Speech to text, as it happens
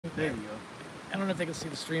There you go. I don't know if they can see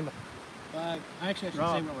the stream. Actually, I should say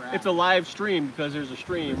where we're at. It's a live stream because there's a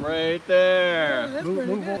stream right there. Yeah, that's Move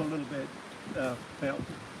pretty on good. a little bit, Pelton.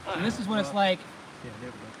 And this is what it's like Yeah, there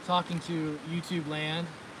we go. talking to YouTube land.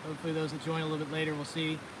 Hopefully those that join a little bit later will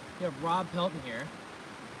see. We have Rob Pelton here.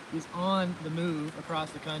 He's on the move across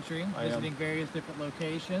the country, visiting various different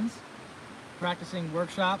locations, practicing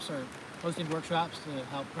workshops or hosting workshops to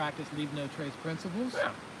help practice Leave No Trace principles. Yeah.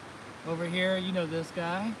 Over here, you know this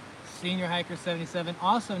guy, Senior Hiker 77,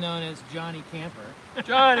 also known as Johnny Camper.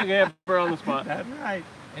 Johnny Camper on the spot. That's right.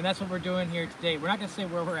 And that's what we're doing here today. We're not going to say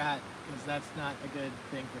where we're at because that's not a good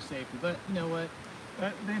thing for safety. But you know what?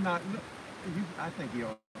 They're not. I think you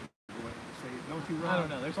ought to say it, don't you, Rob? I don't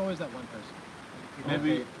know. There's always that one person.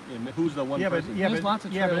 Maybe who's the one person? There's lots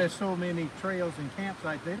of yeah, but trails. there's so many trails and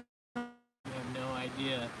campsites. They We have no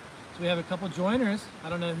idea. So we have a couple joiners. I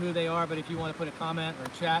don't know who they are, but if you want to put a comment or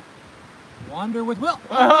chat, Wander with Will.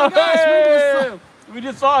 Oh my gosh, we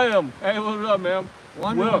just saw him. Hey, what's up, man?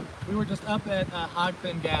 Wander. We were just up at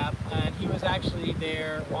Hogpen Gap, and he was actually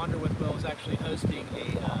there. Wander with Will was actually hosting a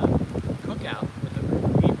cookout with a group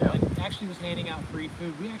of people, and actually was handing out free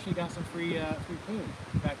food. We actually got some free food.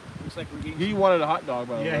 In fact, it looks like we're eating. He wanted a hot dog,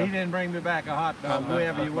 by the way. Yeah, he didn't bring me back a hot dog.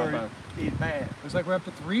 Whoever you were, he's bad. Looks like we're up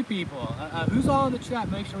to 3 people. Who's all in the chat?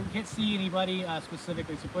 Make sure we can't see anybody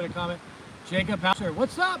specifically, so put a comment. Jacob Hauser,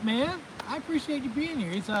 what's up, man? I appreciate you being here.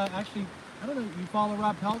 He's actually, I don't know, you follow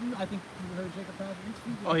Rob Pelton? I think you heard Jacob Hauser.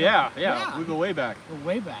 Oh, yeah. We go way back. We're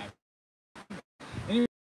way back. Anyway,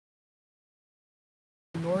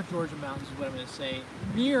 North Georgia mountains is what I'm going to say,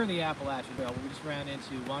 near the Appalachian Trail. We just ran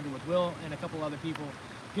into Wander with Will and a couple other people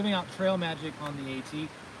giving out trail magic on the AT.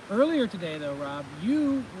 Earlier today, though, Rob,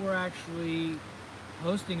 you were actually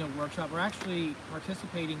hosting a workshop. We're actually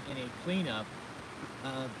participating in a cleanup,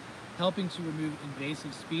 helping to remove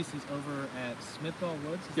invasive species over at Smithville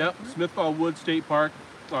Woods. Yep, Smithville Woods State Park.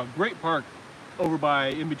 Great park over by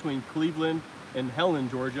in between Cleveland and Helen,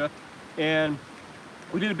 Georgia. And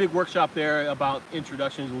we did a big workshop there about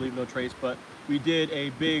introductions and Leave No Trace, but we did a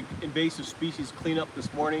big invasive species cleanup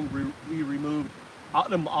this morning. We removed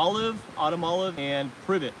autumn olive and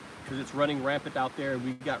privet because it's running rampant out there, and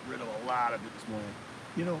we got rid of a lot of it this morning.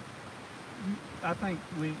 You know, I think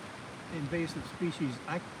invasive species,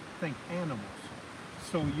 I think animals.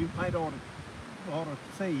 So you might ought to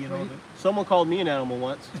say, you know, that. Someone called me an animal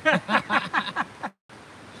once.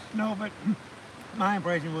 No, but my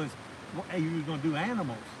impression was you were going to do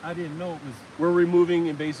animals. I didn't know it was. We're removing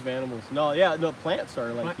invasive animals. No, plants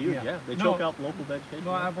are like huge. Yeah, they choke out local vegetation.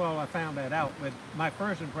 No, I found that out. But my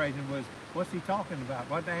first impression was, what's he talking about?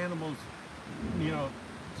 What the animals, you know?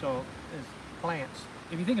 So it's plants.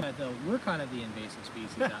 If you think about it, though, we're kind of the invasive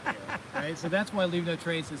species out here, right? So that's why Leave No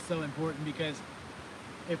Trace is so important, because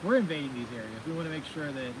if we're invading these areas, we want to make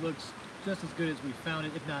sure that it looks just as good as we found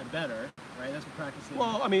it, if not better, right? That's what practice is.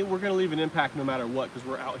 Well, I mean, we're going to leave an impact no matter what, because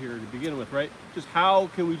we're out here to begin with, right? Just how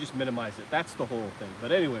can we just minimize it? That's the whole thing.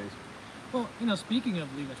 But anyways. Well, you know, speaking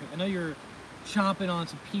of Leave No Trace, I know you're chomping on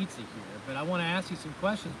some pizza here, but I want to ask you some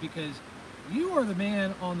questions because you are the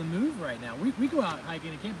man on the move right now. We go out hiking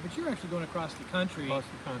and camping, but you're actually going across the country. Across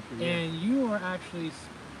the country, yeah. And you are actually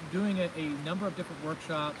doing a number of different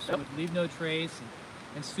workshops with Leave No Trace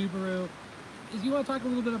and Subaru. You want to talk a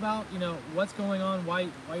little bit about, you know, what's going on, why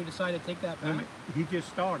you decided to take that path? He just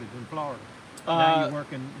started in Florida. Now you're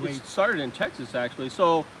working. It started in Texas, actually.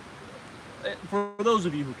 So, for those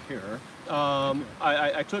of you who care,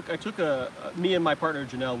 me and my partner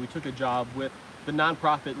Janelle, we took a job with the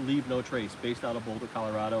nonprofit Leave No Trace, based out of Boulder,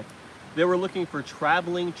 Colorado. They were looking for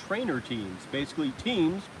traveling trainer teams, basically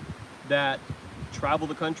teams that travel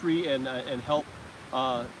the country and help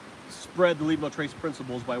spread the Leave No Trace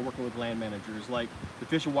principles by working with land managers like the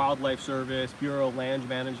Fish and Wildlife Service, Bureau of Land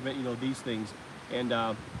Management, you know, these things. And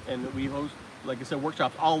we host, like I said,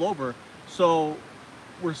 workshops all over. So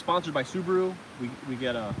we're sponsored by Subaru. We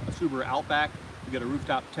get a Subaru Outback, we get a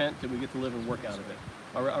rooftop tent, and we get to live and work out of it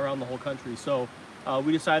around the whole country. So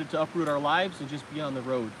we decided to uproot our lives and just be on the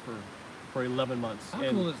road for 11 months. How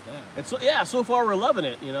cool is that? And so, yeah, so far we're loving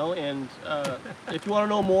it, you know. And if you want to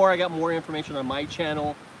know more, I got more information on my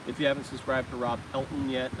channel. If you haven't subscribed to Rob Pelton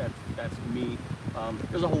yet, that's me.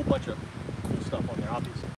 There's a whole bunch of cool stuff on there,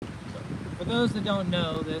 obviously. So. For those that don't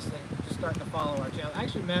know this and just starting to follow our channel, I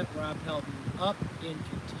actually met Rob Pelton up in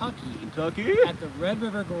Kentucky at the Red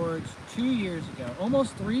River Gorge 2 years ago,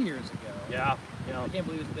 almost 3 years ago. Yeah. I can't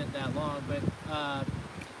believe it's been that long, but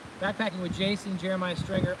backpacking with Jason, Jeremiah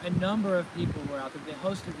Stringer, a number of people were out there. They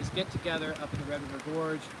hosted this get-together up in the Red River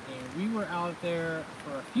Gorge, and we were out there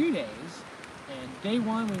for a few days. And day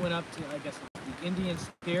one, we went up to, I guess, the Indian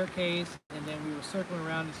Staircase, and then we were circling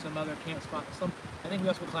around in some other camp spot. I think we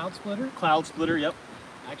also went Cloud Splitter. Cloud Splitter, yep.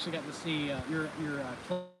 I actually got to see your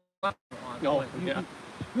cloud on. Oh, yeah.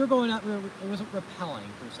 We were going up. It wasn't rappelling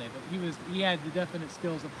per se, but he had the definite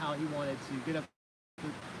skills of how he wanted to get up.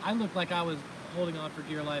 I looked like I was holding on for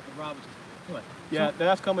dear life, and Rob was just what? Yeah, So,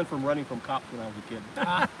 that's coming from running from cops when I was a kid.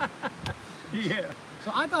 Yeah.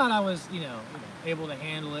 so I thought I was, able to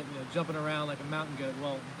handle it, jumping around like a mountain goat.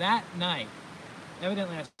 Well, that night,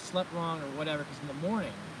 evidently I slept wrong or whatever, because in the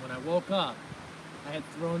morning when I woke up, I had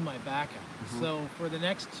thrown my back out. Mm-hmm. So for the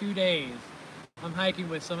next 2 days, I'm hiking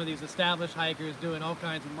with some of these established hikers doing all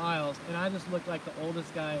kinds of miles, and I just looked like the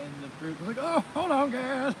oldest guy in the group. I was like, oh, hold on,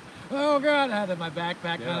 guys. Oh, God. I had my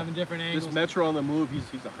backpack kind of in different angles. This Metro on the move,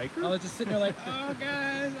 he's a hiker? I was just sitting there like, oh,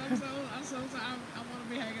 guys, I'm so sorry. I want to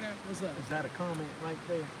be hanging out. What's up? Is that a comment right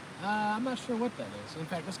there? I'm not sure what that is. In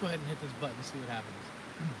fact, let's go ahead and hit this button and see what happens.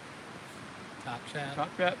 Top chat.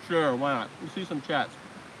 Top chat? Sure, why not? We'll see some chats.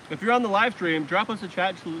 If you're on the live stream, drop us a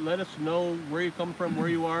chat to let us know where you come from, where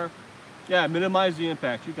you are. Yeah, minimize the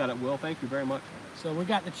impact. You got it, Will. Thank you very much. So we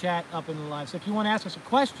got the chat up in the live. So if you want to ask us a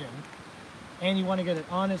question and you want to get an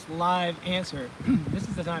honest live answer, this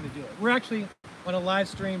is the time to do it. We're actually on a live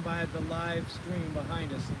stream by the live stream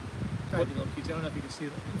behind us. Try to be a little cute. I don't know if you can see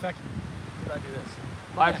it. In fact, if I do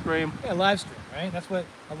this. Live stream. Yeah, live stream, right? That's what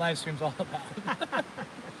a live stream's all about.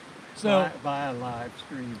 So by a live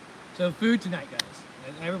stream. So food tonight, guys.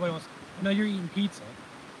 And everybody wants. I know you're eating pizza.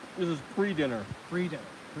 This is pre-dinner. Pre-dinner.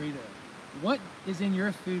 What is in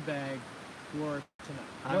your food bag for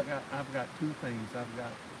tonight? I've got two things. I've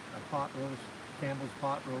got a pot roast, Campbell's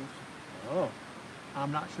pot roast. Oh.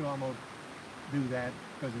 I'm not sure I'm gonna do that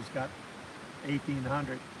because it's got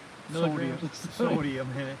 1,800 sodium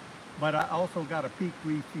in it. But I also got a Peak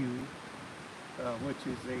Refuel, which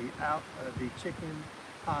is the chicken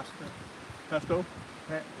pasta. Pesto?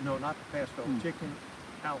 No, not the pesto. Chicken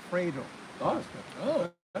Alfredo Oh.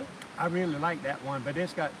 pasta. I really like that one, but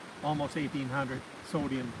it's got almost 1,800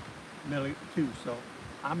 sodium milli too, so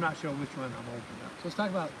I'm not sure which one I'm opening up. So let's talk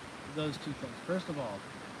about those two things. First of all,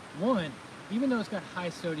 one, even though it's got high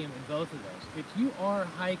sodium in both of those, if you are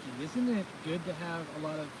hiking, isn't it good to have a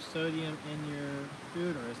lot of sodium in your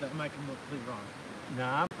food, or am I completely wrong?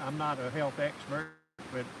 Now, I'm not a health expert,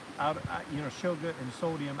 but sugar and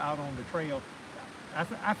sodium out on the trail,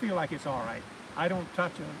 I feel like it's all right. I don't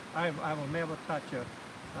touch I will never touch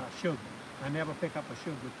sugar. I never pick up a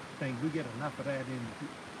sugar thing. We get enough of that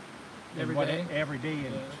in Every day? Every day,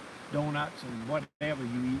 and donuts and whatever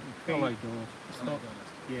you eat. I like donuts. I like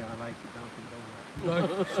donuts. Yeah, I like the Dunkin'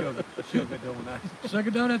 Donuts. sugar donuts. Sugar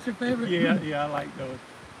donuts your favorite? Yeah, I like those.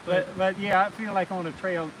 But yeah, I feel like on the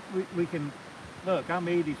trail we can look. I'm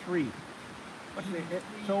 83.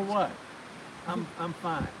 So what? I'm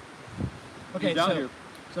fine. Okay, down here.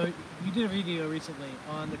 so you did a video recently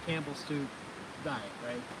on the Campbell Soup diet,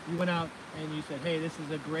 right? You went out and you said, hey, this is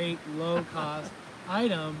a great low-cost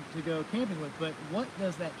item to go camping with, but what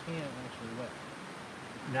does that can actually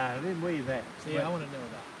weigh? No, I didn't weigh that. See, I want to know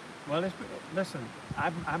that. Well, listen,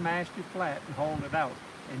 I mashed it flat and hauled it out.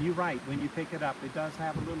 And you're right, when you pick it up, it does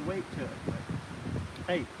have a little weight to it. But,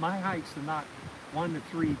 hey, my hikes are not 1 to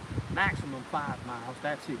 3, maximum 5 miles.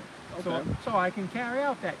 That's it. Okay. So I can carry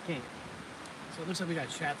out that camp. So it looks like we got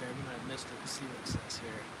chat there. We might have missed it. Let's see what it says here.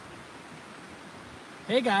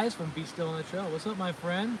 Hey guys from Be Still on the Trail. What's up, my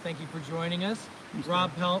friend? Thank you for joining us.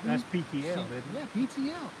 Rob Pelton. That's PTL, isn't it? Yeah,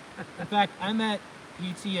 PTL. In fact, I met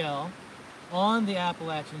PTL on the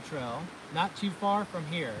Appalachian Trail, not too far from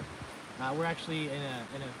here. We're actually in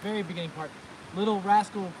a very beginning part. Little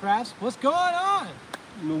Rascal Crafts. What's going on?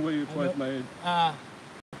 No way you're twice my age. Well,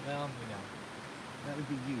 that would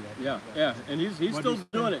be you. Yeah. And he's still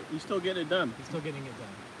doing it. He's still getting it done. He's still getting it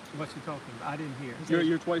done. What's he talking about? I didn't hear.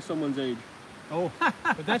 You're twice someone's age. Oh.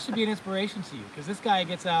 But that should be an inspiration to you, because this guy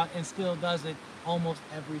gets out and still does it almost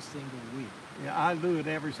every single week. Yeah, I do it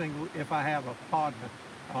every single, if I have a partner,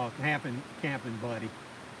 camping buddy.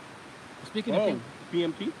 Speaking of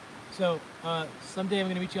PMT? so someday I'm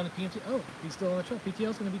going to meet you on the PMT. Oh, he's still on the trail.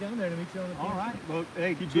 PTL's going to be down there to meet you on the PMT. All right. Well,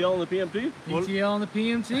 hey, PTL on the PMT? PTL on the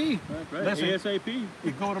PMT. That's right. Listen, ASAP.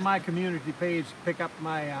 You go to my community page, pick up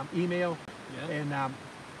my email, and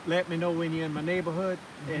let me know when you're in my neighborhood.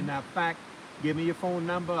 And in fact, give me your phone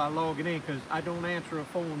number. I'll log it in because I don't answer a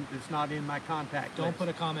phone that's not in my contact Don't list. put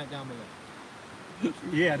a comment down below.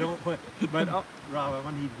 Yeah, don't put. But Robert,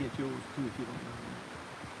 I need to get yours too if you don't know.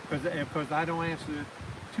 Because I don't answer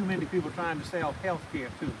too many people trying to sell health care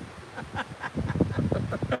too.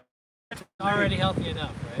 Already healthy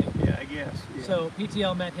enough, right? Yeah. Yeah, I guess. Yeah. So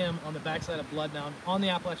PTL met him on the backside of Blood Mountain on the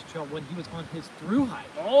Appalachian Trail when he was on his through hike.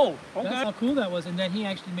 Oh, okay. That's how cool that was. And then he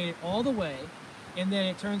actually made it all the way. And then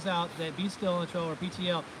it turns out that Be Still on the Trail, or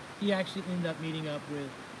PTL, he actually ended up meeting up with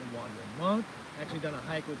the Wandering Monk, actually done a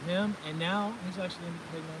hike with him, and now he's actually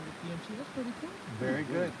heading on to PMT. That's pretty cool. Very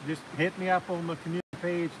good. Just hit me up on the community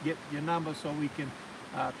page, get your number so we can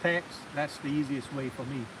text. That's the easiest way for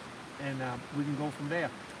me. And we can go from there.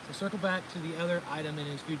 So circle back to the other item in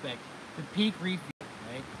his food bag, the Peak Reef,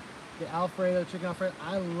 right? The Alfredo, chicken Alfredo.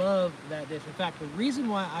 I love that dish. In fact, the reason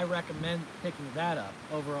why I recommend picking that up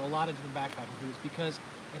over a lot of different backpacking foods is because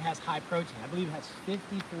it has high protein. I believe it has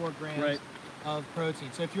 54 grams of protein.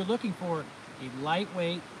 So if you're looking for a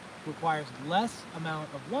lightweight, requires less amount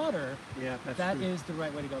of water, yeah, that is the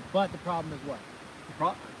right way to go. But the problem is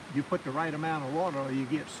what? You put the right amount of water or you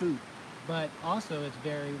get soup. But also it's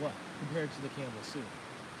very what? Compared to the Campbell soup.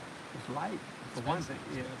 It's light, for one thing.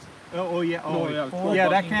 Yeah. yeah. Yeah,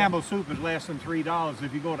 that Campbell soup is less than $3.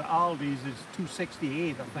 If you go to Aldi's, it's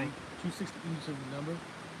 $2.68, I think. 260. You said the number?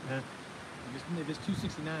 Yeah. If it's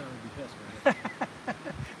 269, I'm gonna be pissed, right?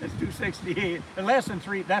 It's $2.68. And less than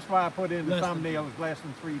 $3. That's why I put in the Less than thumbnail. It's less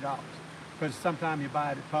than $3. Because sometimes you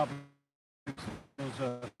buy it at Publix,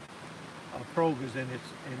 those Kroger's, and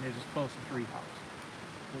it's close to $3.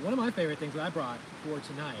 Well, one of my favorite things that I brought for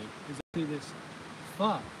tonight is actually this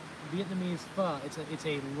pho, Vietnamese pho. It's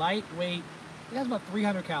a lightweight. It has about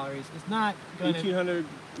 300 calories. It's not gonna, 1,800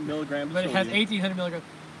 milligrams. but it has 1,800 milligrams.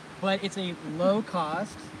 But it's a low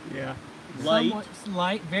cost, Yeah.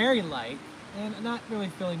 light, very light, and not really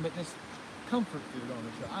filling, but just comfort food on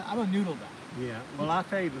the trail. I'm a noodle guy. Yeah. Well, I'll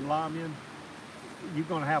tell you, the ramen, you're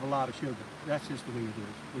going to have a lot of sugar. That's just the way it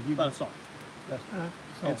is. If you A lot of salt. That's,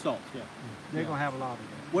 And salt, yeah. They're going to have a lot of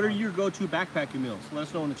that. What are your go-to backpacking meals? Let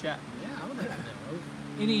us know in the chat. Yeah, I would like to know.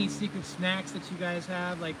 Any secret snacks that you guys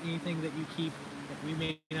have, like anything that you keep that we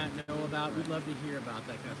may not know about? We'd love to hear about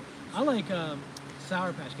that kind of stuff. I like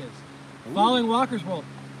Sour Patch Kids. Following Walker's World,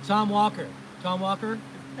 Tom Walker. Tom Walker,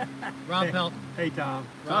 Rob Pelton. Hey, Tom.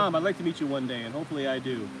 Tom, I'd like to meet you one day, and hopefully I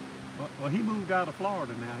do. Well, he moved out of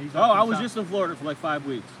Florida now. He's Oh, I was just in Florida for like 5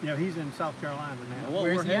 weeks. Yeah, he's in South Carolina now. Well,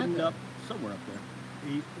 Where's we're he at heading then? up somewhere up there.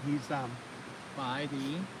 He's By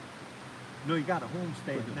the... no, he got a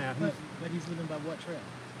homestead now. But he's living by what trail?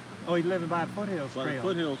 He's living by the Foothills By Trail. the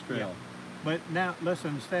Foothills Trail. Yeah. But now,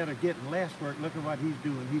 listen, instead of getting less work, look at what he's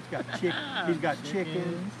doing. He's got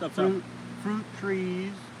chicken, Stuff fruit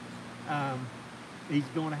trees. He's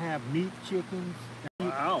going to have meat chickens,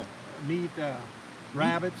 Wow. meat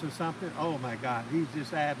rabbits or something. Oh my God, he's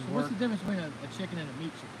just adding So work. what's the difference between a chicken and a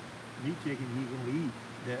meat chicken? Meat chicken he's going to eat.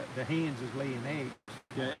 The hens is laying eggs.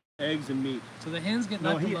 Yeah, eggs and meat. So the hens get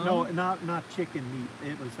No, left alone? not chicken meat.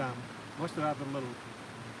 It was what's the other little?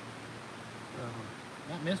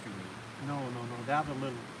 Not mystery meat. No, the other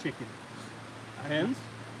little chicken. Hens?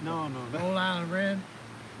 No, Old Island Red.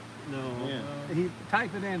 no. Yeah. He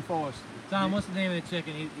type it in for us. Tom, what's the name of the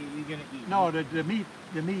chicken he's gonna eat? No, the meat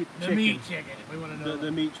the chicken. meat chicken. We want to know.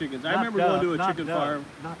 The meat chickens. I Not remember dove, going to a not chicken dove, farm.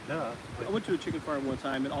 Not dove. I went to a chicken farm one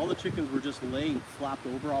time, and all the chickens were just laying flopped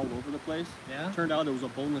over all over the place. Yeah? Turned out it was a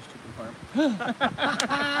boneless chicken farm.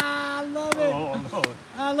 I love it. Oh Lord.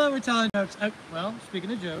 I love her telling jokes. Well,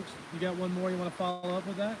 speaking of jokes, you got one more you want to follow up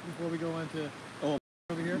with that before we go on to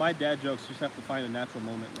over here? My dad jokes just have to find a natural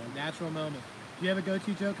moment, man. Natural moment. Do you have a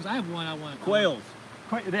go-to joke? Because I have one I want to... Quails.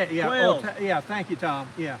 Yeah. Quail. Yeah. Thank you, Tom.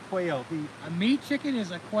 Yeah, quail. A meat chicken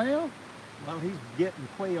is a quail? Well, he's getting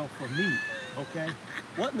quail for meat. Okay.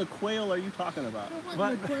 What in the quail are you talking about?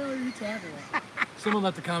 What in the quail are you talking about? Someone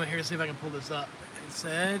left a comment here to see if I can pull this up. It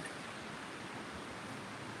said,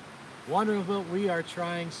 Wandering Will, we are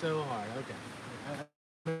trying so hard.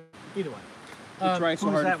 Okay. Either way. We're trying so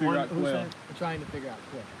who's hard to that figure one? out Who's quail. that? We're trying to figure out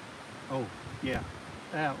quail. Oh, yeah.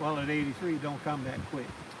 Well, at 83, don't come that quick.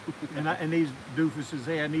 and these doofuses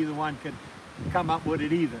here, neither one could come up with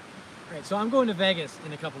it either. All right, so I'm going to Vegas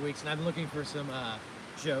in a couple weeks, and I'm looking for some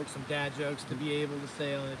jokes, some dad jokes to be able to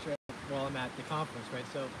say on the trip while I'm at the conference, right?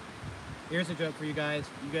 So here's a joke for you guys.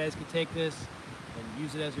 You guys can take this and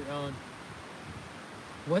use it as your own.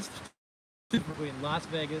 What's the difference between Las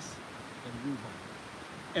Vegas and Wuhan?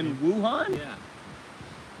 And Wuhan? Yeah.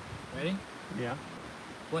 Ready? Yeah.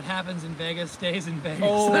 What happens in Vegas stays in Vegas.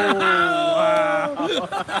 Oh, wow.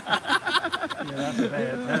 Yeah,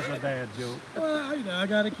 that's a bad joke. Well, you know, I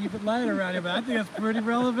got to keep it light around here, but I think that's pretty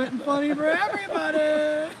relevant and funny for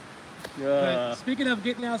everybody. But speaking of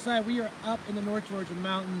getting outside, we are up in the North Georgia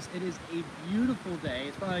mountains. It is a beautiful day.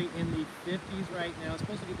 It's probably in the 50s right now. It's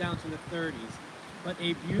supposed to get down to the 30s, but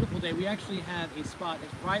a beautiful day. We actually have a spot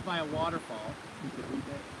that's right by a waterfall.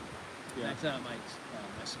 Yeah. That's my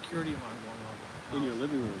security alarm going off. In your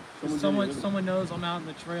living room. Someone knows I'm out in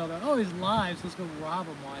the trail. They're, oh, he's live, so let's go rob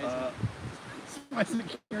him. Why is my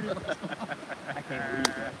security alarm going off? I can't believe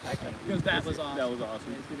that. I can't believe Because that was awesome. That was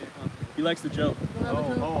awesome. Yeah, it's gonna be He likes to joke.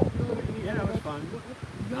 Yeah, that was fun.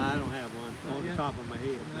 I don't have one on the top of my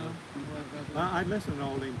head. No. I listen to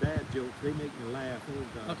all them bad jokes. They make me laugh.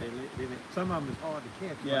 Oh, God. Okay. Some of them is hard to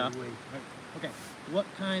catch. Yeah. By the way. Okay, what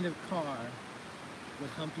kind of car would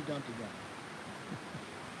Humpty Dumpty drive?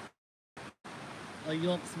 A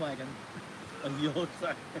Volkswagen. You look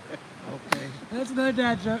like Okay. That's another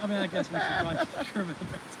dad joke. I mean, I guess we should probably curb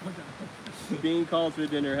it. being called for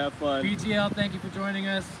dinner. Have fun. BTL, thank you for joining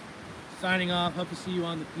us. Signing off. Hope to see you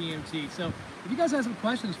on the PMT. So, if you guys have some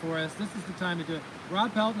questions for us, this is the time to do it.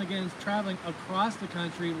 Rob Pelton, again, is traveling across the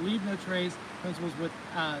country, Leave No Trace principles with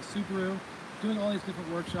Subaru, doing all these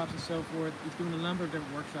different workshops and so forth. He's doing a number of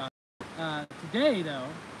different workshops. Today, though,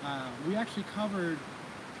 we actually covered,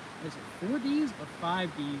 is it 4 Ds or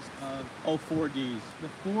 5 Ds of... Oh, 4 Ds. The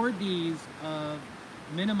 4 Ds of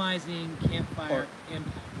minimizing campfire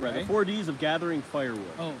impact. Right, the 4 Ds of gathering firewood.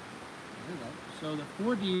 Oh, there we go. So the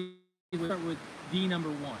 4 Ds, we start with D number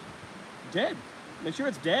 1. Dead. Make sure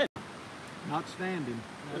it's dead. Not standing.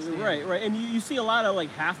 Right, right. And you see a lot of like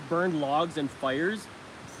half-burned logs and fires,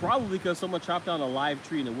 probably because someone chopped down a live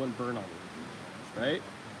tree and it wouldn't burn on it. Right?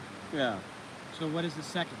 Yeah. So what is the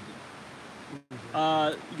second D?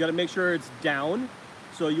 You got to make sure it's down.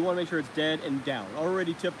 So you want to make sure it's dead and down.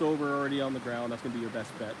 Already tipped over, already on the ground. That's going to be your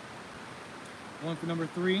best bet. One for number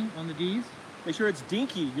 3 on the Ds. Make sure it's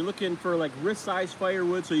dinky. You're looking for like wrist-sized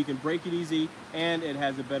firewood so you can break it easy and it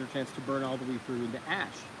has a better chance to burn all the way through into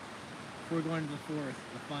ash. Before going to the 4th,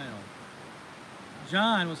 the final.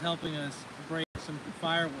 John was helping us break some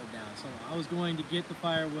firewood down. So I was going to get the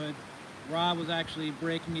firewood. Rob was actually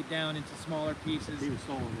breaking it down into smaller pieces. He was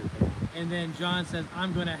sawing it down. And then John says,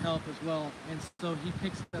 I'm going to help as well. And so he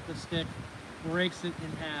picks up the stick, breaks it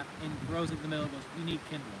in half, and throws it in the middle and goes, you need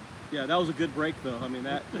kindling. Yeah, that was a good break though. I mean,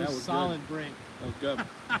 that was solid break. Good. That was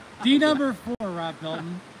good. D number 4, Rob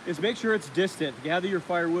Pelton. Is make sure it's distant. Gather your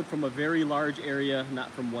firewood from a very large area,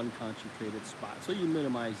 not from one concentrated spot. So you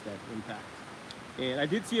minimize that impact. And I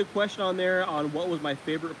did see a question on there on what was my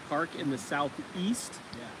favorite park in the southeast.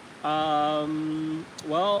 Yeah.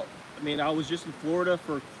 Well, I mean, I was just in Florida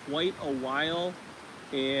for quite a while,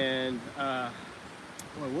 and boy,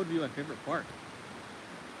 what would be my favorite park?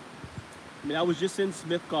 I mean, I was just in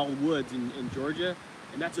Smith Gall Woods in Georgia,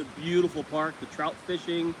 and that's a beautiful park. The trout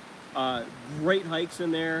fishing, great hikes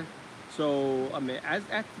in there. So, I mean,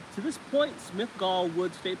 to this point, Smith Gall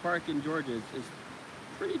Woods State Park in Georgia is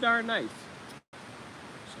pretty darn nice.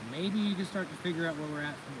 So maybe you can start to figure out where we're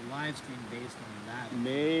at from the live stream based on that.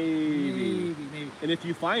 Maybe. Maybe. And if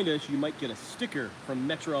you find us, you might get a sticker from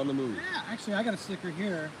Metro on the Move. Yeah, actually, I got a sticker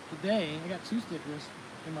here today. I got 2 stickers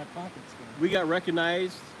in my pockets. We got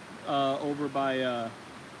recognized over by, yeah.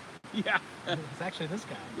 It's actually this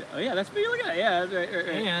guy. Yeah, oh, yeah, that's me. Look at it. Yeah. Right.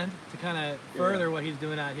 And to kind of further what he's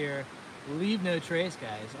doing out here, Leave No Trace,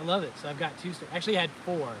 guys. I love it. So I've got 2 stickers. Actually, I had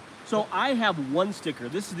 4. So I have 1 sticker.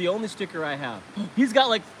 This is the only sticker I have. He's got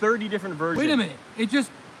like 30 different versions. Wait a minute. It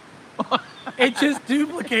just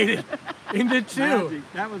duplicated into 2.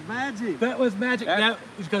 Magic. That was magic. That was magic.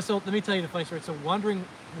 Because so let me tell you the funny story. So wandering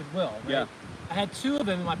with Will, right? Yeah. I had 2 of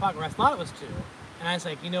them in my pocket where I thought it was 2. And I was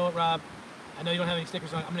like, you know what, Rob? I know you don't have any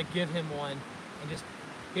stickers on. I'm going to give him one and just,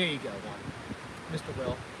 here you go, one, Mr.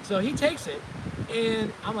 Will. So he takes it,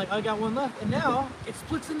 and I'm like, I got 1 left, and now it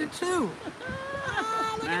splits into 2.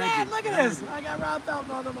 Look at that! Look at this! I got Rob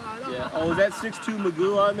Pelton on the mind. Yeah. Oh, is that 6'2"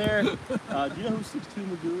 Magoo on there? Do you know who 6'2"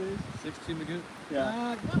 Magoo is? 6'2" Magoo?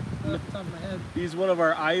 Yeah. No, off the top of my head. He's one of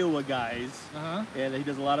our Iowa guys, Uh-huh. and he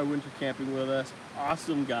does a lot of winter camping with us.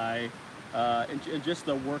 Awesome guy, and just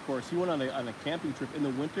a workhorse. He went on a camping trip in the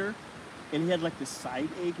winter, and he had like this side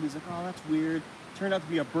ache, and he's like, oh, that's weird. Turned out to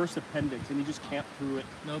be a burst appendix, and he just camped through it.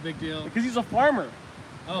 No big deal. Because he's a farmer.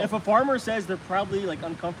 Oh. If a farmer says they're probably like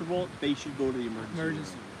uncomfortable, they should go to the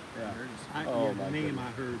emergency room. Yeah. The name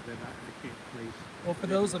I heard that I can't place. Well, for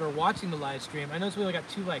those that are watching the live stream, I noticed we only got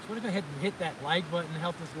 2 likes. We're going to go ahead and hit that like button and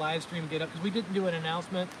help this live stream get up, because we didn't do an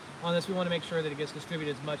announcement on this. We want to make sure that it gets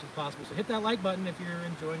distributed as much as possible. So hit that like button if you're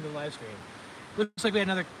enjoying the live stream. Looks like we had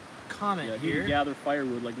another comment He here. can gather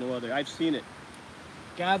firewood like no other. I've seen it.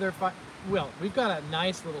 Gather fire. Well, we've got a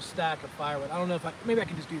nice little stack of firewood. I don't know if maybe I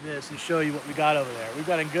can just do this and show you what we got over there. We've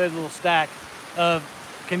got a good little stack of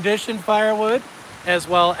conditioned firewood, as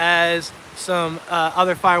well as some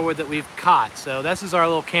other firewood that we've caught. So this is our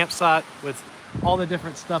little campsite with all the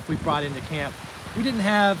different stuff we brought into camp. We didn't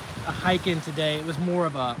have a hike in today. It was more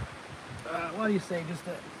of a what do you say, just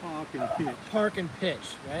a Park and pitch. park and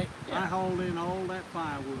pitch, right? I hauled in all that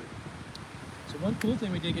firewood. So one cool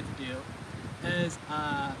thing we did get to do is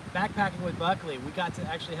backpacking with Buckley. We got to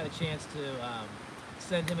actually had a chance to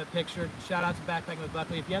send him a picture. Shout out to Backpacking with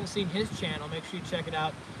Buckley. If you haven't seen his channel, make sure you check it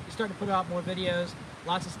out. He's starting to put out more videos.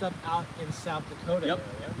 Lots of stuff out in South Dakota area.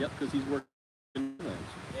 Yep, because he's working.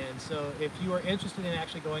 And so if you are interested in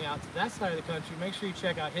actually going out to that side of the country, make sure you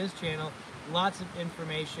check out his channel. Lots of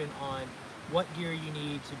information on what gear you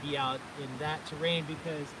need to be out in that terrain,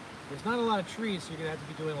 because there's not a lot of trees, so you're going to have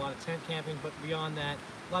to be doing a lot of tent camping, but beyond that,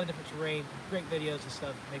 a lot of different terrain, great videos and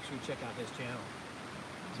stuff. Make sure you check out his channel.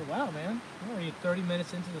 So wow, man, we're already 30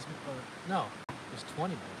 minutes into this. No, it's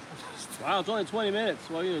 20 minutes. Wow, it's only 20 minutes.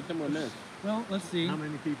 Well, you have 10 more minutes. Well, let's see. How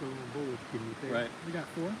many people on board can you take? Right. We got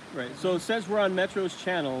 4. Right. So since we're on Metro's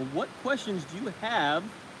channel, what questions do you have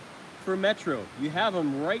for Metro? You have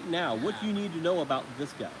them right now. What do you need to know about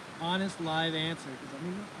this guy? Honest, live answer. Because I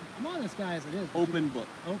mean, I'm honest guy as it is. Open book.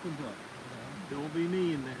 Open book. Don't be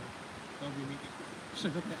mean now. Don't be me.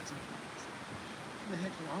 Should look at some. What the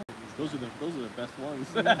heck's wrong with these guys? Those are the best ones.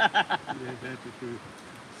 Yeah, that's the truth.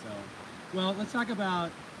 So, well, let's talk about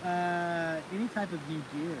any type of new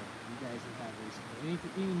gear you guys have had recently.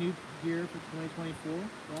 Any new gear for 2024,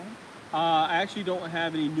 Ron? I actually don't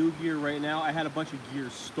have any new gear right now. I had a bunch of gear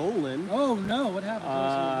stolen. Oh no, what happened?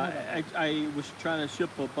 I was trying to ship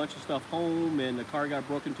a bunch of stuff home, and the car got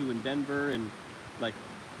broken into in Denver, and like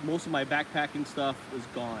most of my backpacking stuff is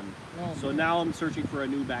gone. Oh, so man. now I'm searching for a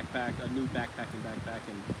new backpack,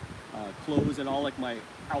 and clothes, and all like my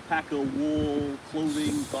alpaca wool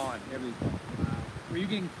clothing gone. Everything's gone. Wow. Were you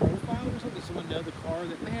getting profiled or something? Did someone know the car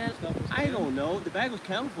that Man, stuff was I in? don't know. The bag was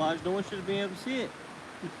camouflaged. No one should have been able to see it.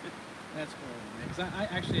 That's horrible, man. Because I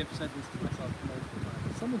actually have said this to myself multiple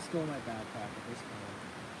times. If someone stole my backpack at this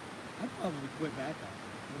point, I'd probably quit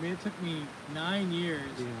backpacking. I mean, it took me 9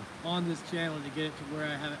 years on this channel to get it to where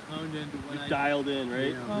I have it honed into what You I dialed in,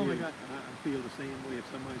 right? Yeah, Oh my really, God. I feel the same way. If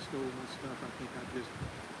somebody stole my stuff, I think I'd just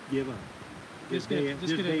give up. Just get a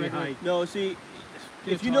regular- hike. No, see,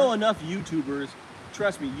 Get if a you tar- know enough YouTubers,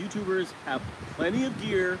 trust me, YouTubers have plenty of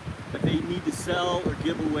gear that they need to sell or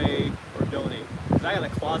give away or donate. Because I got a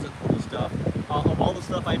closet full of stuff, of all the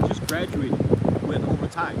stuff I've just graduated with over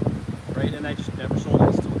time, right? And I just never sold it,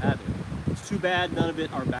 I still have it. It's too bad none of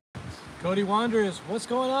it are back. Cody Wanders, what's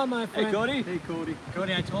going on, my friend? Hey, Cody. Hey, Cody.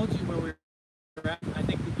 Cody, I told you where we're at. I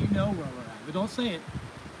think that you know where we're at, but don't say it.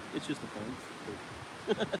 It's just a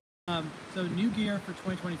phone. So new gear for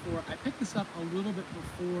 2024. I picked this up a little bit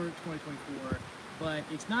before 2024, but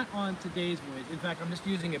it's not on today's voyage. In fact, I'm just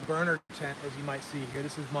using a burner tent, as you might see here.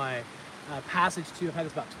 This is my Passage 2. I've had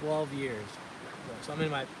this about 12 years. So I'm in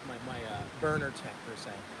my burner tent, per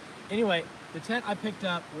se. Anyway, the tent I picked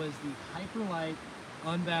up was the Hyperlight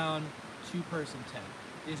Unbound 2-person tent.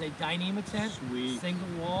 It is a Dyneema tent, Sweet. single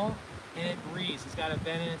wall, and it breathes. It's got a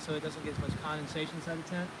vent in it so it doesn't get as much condensation inside the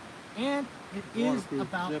tent. And it is Waterproof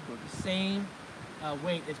about zipper. the same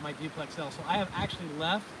weight as my Duplex L. So I have actually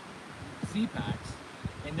left Z-Packs,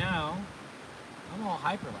 and now I'm all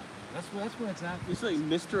Hyperlight. Man. That's where it's at. It's like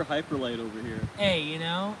Mr. Hyperlight over here. Hey, you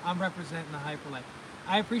know, I'm representing the Hyperlight.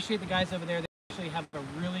 I appreciate the guys over there. They actually have a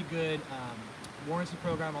really good warranty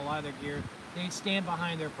program on a lot of their gear. They stand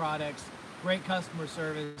behind their products. Great customer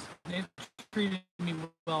service. They've treated me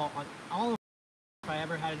well on all of. If I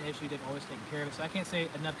ever had an issue, they've always taken care of it. So I can't say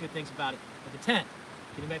enough good things about it. But the tent,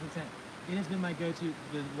 getting back to the tent, it has been my go-to.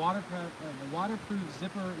 The waterproof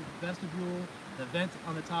zipper vestibule, the vent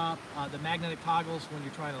on the top, the magnetic toggles when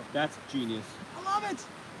you're trying to. That's genius. I love it.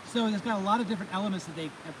 So it's got a lot of different elements that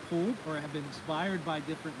they have pulled or have been inspired by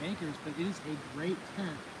different makers. But it is a great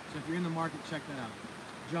tent. So if you're in the market, check that out.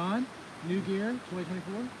 John, new gear,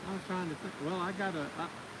 2024. I was trying to think. Well, I got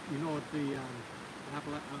you know, at the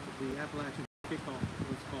Appalachian kickoff,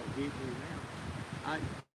 what's called Gateway now. I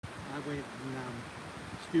went and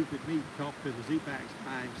stupid me talked to the Z-Packs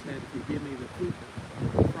guy and said, if you give me the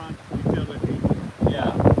front utility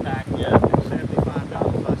Yeah, pack, yeah.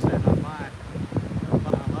 $75, I said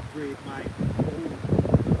I'll upgrade my old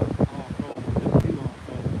off-road to the new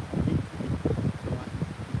off-road. So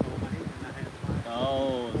I told my agent I had to buy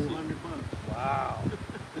Oh, $400. wow.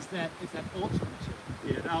 It's that ultra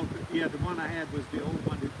material. Yeah, the one I had was the old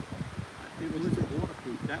one. It wasn't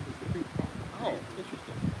waterproof. That was the big problem. Oh,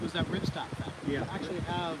 interesting. It was that ripstop fabric. Yeah. I actually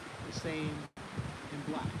have the same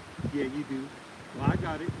in black. Yeah, you do. Well, I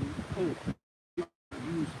got it.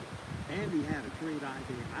 Used it. Andy had a great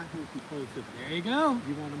idea. I hope he posted it. There you go.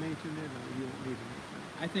 You want to mention it, or you want me to mention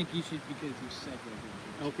I think you should because you said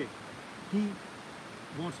that. it? Okay. He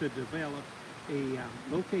wants to develop a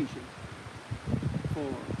location for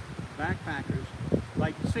backpackers,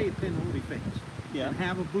 like say at Pinhoti Fest, Yeah. and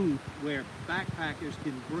have a booth where backpackers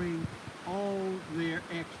can bring all their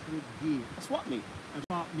extra gear. A swap meet. A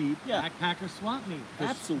swap meet. Yeah. Backpacker swap meet.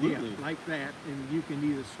 Absolutely. Yeah, like that, and you can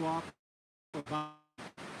either swap or buy,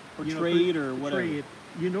 Or you know, trade for or whatever. trade.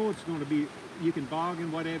 You know it's going to be. You can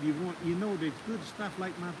bargain whatever you want. You know there's good stuff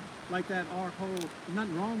like that arc hole.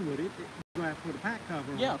 Nothing wrong with it. You have to put a pack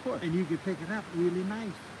cover on. Yeah, of course. And you can pick it up really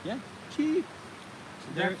nice, Yeah. cheap.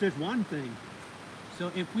 So That's just one thing.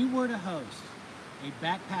 So if we were to host a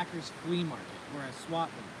backpackers flea market or a swap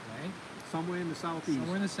meet, right? Somewhere in the southeast.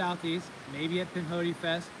 Somewhere in the southeast, maybe at Pinhoti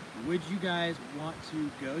Fest, would you guys want to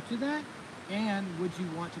go to that? And would you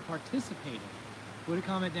want to participate in it? Put a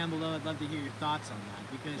comment down below. I'd love to hear your thoughts on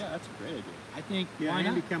that because Yeah, that's a great idea. I think Yeah, why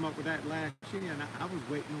Andy not? came up with that last year, and I was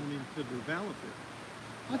waiting on him to develop it.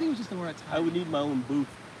 I think it was just the word time. I would need my own booth,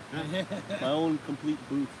 But my own complete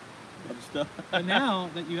booth of stuff. now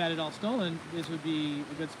that you had it all stolen, this would be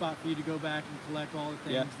a good spot for you to go back and collect all the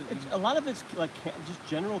things Yeah, that it's, you a lot of it's like just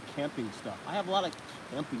general camping stuff. I have a lot of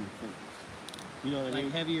camping things. You know what I like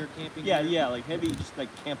mean? heavier camping. Yeah, gear. yeah, like heavy, just like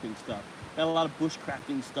camping stuff. Got a lot of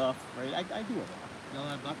bushcrafting stuff, right? I do a lot. You know,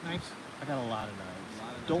 like buck knives. I got a lot of knives. A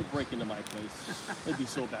lot of Don't knives. break into my place. It'd be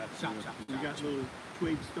so bad. for Chop, you. chop, You got little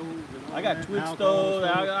twig stoves and all I got that, twig alcohol stove.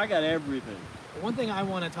 I got everything. One thing I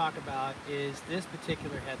want to talk about is this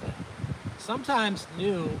particular headlamp. Sometimes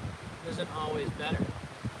new isn't always better.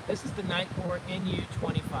 This is the Nightcore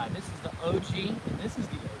NU25. This is the OG, and this is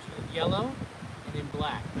the OG in yellow and in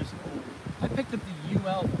black. This old. I picked up the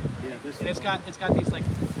UL one, Yeah, this and is it's got these like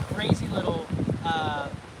crazy little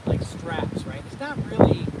like straps, right? It's not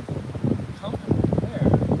really comfortable to wear.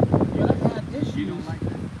 But I've had issues. You don't like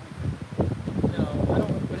that? No, I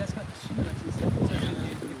don't. But that's got the shoes.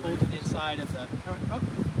 It folds it inside of the. Oh,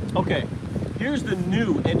 Okay, here's the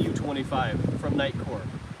new NU25 from Nightcore.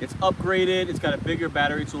 It's upgraded, it's got a bigger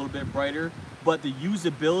battery, it's a little bit brighter, but the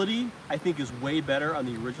usability, I think, is way better on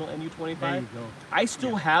the original NU25. There you go. I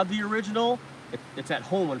still have the original. It's at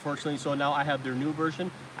home, unfortunately, so now I have their new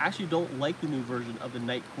version. I actually don't like the new version of the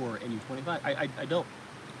Nightcore NU25. I don't.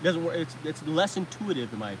 It doesn't work. It's less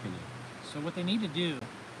intuitive, in my opinion. so what they need to do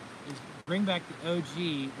is bring back the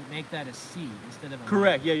OG, but make that a C instead of a.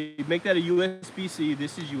 Correct. Yeah, you make that a USB-C.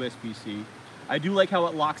 This is USB-C. I do like how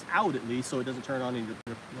it locks out at least, so it doesn't turn on in your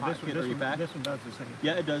Well, pocket or your back. this one does the same.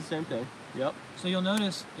 Yeah, it does the same thing. Yep. So you'll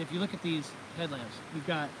notice if you look at these headlamps, you've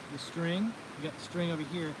got the string, you got the string over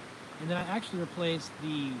here, and then I actually replaced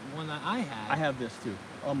the one that I had. I have this too.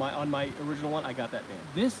 On my original one, I got that band.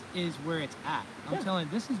 This is where it's at. I'm Yeah. telling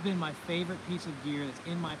you, this has been my favorite piece of gear that's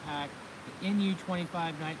in my pack. The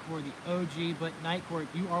NU25 Nightcore, the OG, but Nightcore, if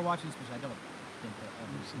you are watching this, which I don't think they're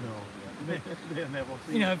ever seeing No, they'll never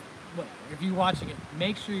see you know, it. if you're watching it,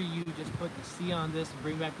 make sure you just put the C on this and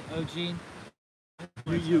bring back the OG.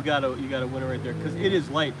 You got a winner right there because it is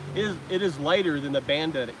light. It is lighter than the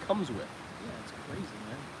band that it comes with. Yeah, it's crazy,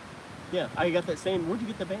 man. Yeah, I got that same. Where'd you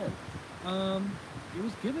get the band? It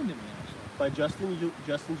was given to me actually. By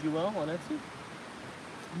Justin Jewell on Etsy.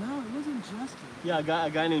 No, it wasn't Justin. Yeah, a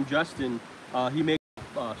guy named Justin. He makes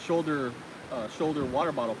shoulder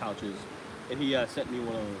water bottle pouches, and he sent me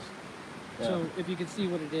one of those. Yeah. So if you can see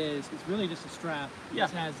what it is, it's really just a strap. Yeah.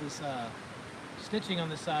 It has this stitching on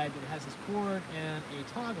the side, but it has this cord and a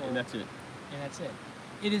toggle, And that's it. and that's it.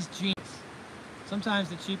 It is genius. Sometimes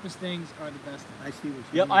the cheapest things are the best things. I see what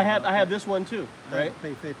you Yep, mean I have about that. this one too. I Right? had to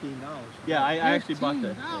pay $15. Yeah, I actually bought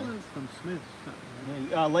that. $15. From Smith's. Something,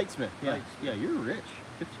 right? Lightsmith. Yeah, Lightsmith. yeah, you're rich.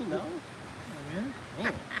 $15. Oh, man.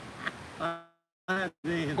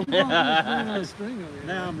 Then, Oh, string over here.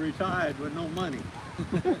 now I'm retired with no money.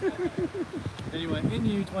 Anyway,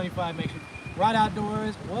 NU25 makes sure. Rod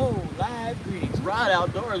Outdoors. Whoa, live greetings. Rod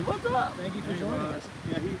Outdoors, what's up? Thank you for Hey, joining Rod. us.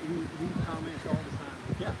 Yeah, he comments all the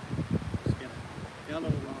time. Yeah. Yeah. Hello,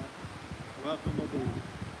 Rod. Welcome aboard.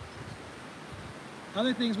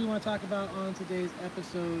 Other things we want to talk about on today's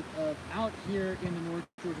episode of Out Here in the North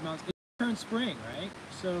Georgia Mountains. It's turned spring, right?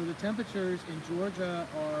 So the temperatures in Georgia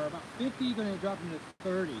are about 50, going to drop into the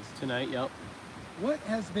 30s. Tonight, yep. What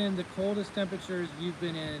has been the coldest temperatures you've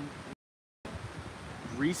been in?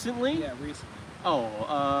 Recently? Yeah, recently.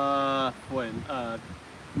 Oh,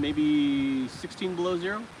 maybe 16 below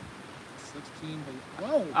zero. 16.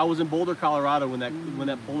 Whoa. I was in Boulder, Colorado when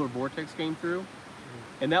that polar vortex came through,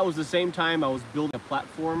 and that was the same time I was building a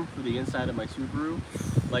platform for the inside of my Subaru.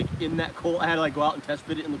 Like in that cold, I had to like go out and test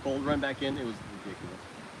fit it in the cold, run back in. It was ridiculous.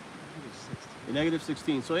 Negative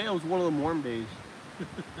 16. -16. So yeah, it was one of them warm days.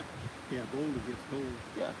 Yeah, Boulder gets cold.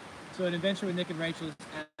 Yeah. So an adventure with Nick and Rachel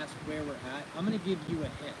asked where we're at. I'm going to give you a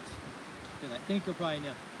hint. because I think you'll probably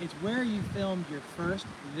know. It's where you filmed your first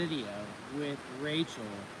video with Rachel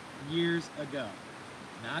years ago.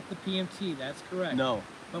 Not the PMT, that's correct. No.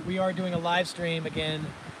 But we are doing a live stream again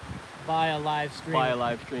via live stream. Via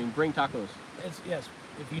live stream. Bring tacos. Yes,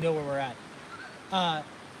 if you know where we're at.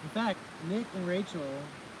 In fact, Nick and Rachel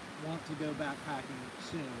want to go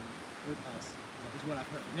backpacking soon with us. That is what I've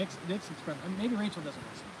heard. Nick's expressed. I mean, maybe Rachel doesn't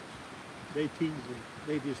listen. They tease me.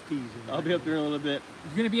 They just tease me. I'll be up there in a little bit.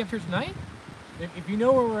 You're going to be up here tonight? If you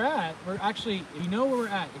know where we're at, if you know where we're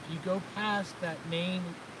at, if you go past that main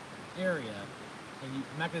area, and I'm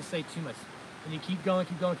not going to say too much, and you keep going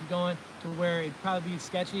to where it'd probably be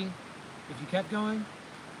sketchy. If you kept going,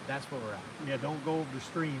 that's where we're at. Yeah, don't go over the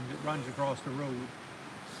stream that runs across the road.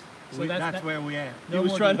 So that's where we at. He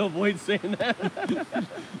was trying to avoid saying that.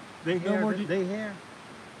 They here? They here?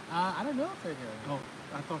 I don't know if they're here. Oh,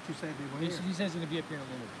 I thought you said they were here. He says he's going to be up here in a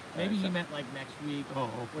little bit. Maybe he meant like next week Oh,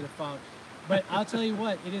 okay. or the phone. But I'll tell you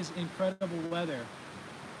what, it is incredible weather.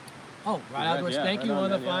 Oh, right outdoors. Yeah, Thank right you on on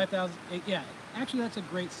the that, yeah. 5,000. Yeah, actually, that's a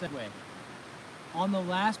great segue. On the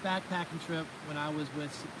last backpacking trip when I was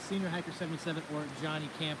with Senior Hiker 77, or Johnny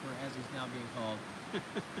Camper, as he's now being called,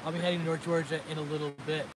 I'll be heading to North Georgia in a little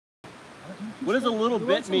bit. What does a little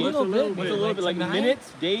bit mean? What's a little bit? Like tonight?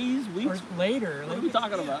 minutes, days, weeks? Or later. What are we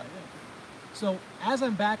talking about? So as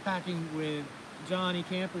I'm backpacking with Johnny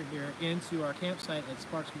Camper here into our campsite at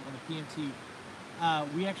Sparks on the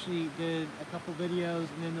PMT, we actually did a couple videos,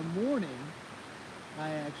 and in the morning, I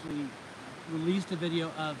actually released a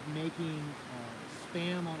video of making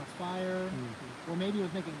Spam on a fire, or maybe it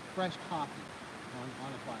was making fresh coffee on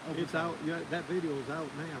a fire. It's out. Yeah, that video is out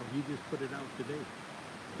now. You just put it out today.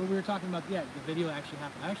 But we were talking about, the video actually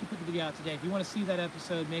happened. I actually put the video out today. If you want to see that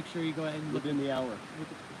episode, make sure you go ahead and look. Within the hour.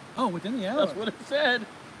 Within the hour. That's what it said.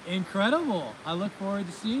 Incredible. I look forward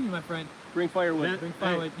to seeing you, my friend. Bring firewood. Bring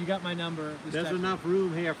firewood. You got my number. There's enough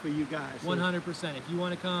room here for you guys. 100%. If you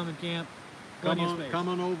want to come and camp, plenty of space. Come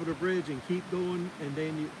on over the bridge and keep going, and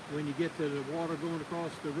then when you get to the water going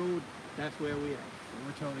across the road, that's where we at.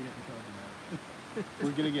 We're totally getting trouble now.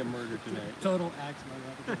 We're going to get murdered tonight. Total axe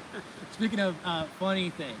murder. Speaking of funny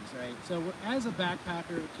things, right? So as a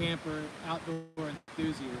backpacker, camper, outdoor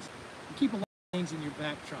enthusiast, you keep a lot of things in your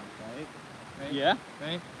back trunk, right? Yeah.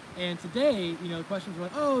 Right? And today, the questions were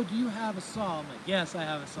like, oh, do you have a saw? I'm like, yes, I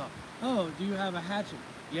have a saw. Oh, do you have a hatchet?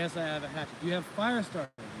 Yes, I have a hatchet. Do you have fire starter?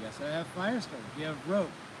 Yes, I have fire starter. Do you have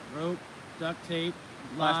rope? Rope, duct tape,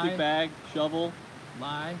 Plastic bag, shovel,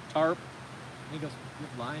 lye. tarp. And he goes, you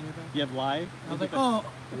have lye in your bag? You have lye? I was like, oh,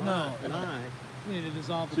 no. Lie. We need to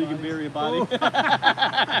dissolve the So you can bodies. bury a body?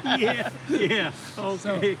 Yeah. Okay. So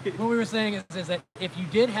what we were saying is that if you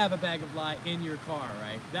did have a bag of lye in your car,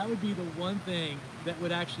 right, that would be the one thing that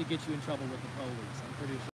would actually get you in trouble with the police. I'm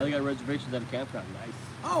pretty sure. I got reservations at a campground. Nice.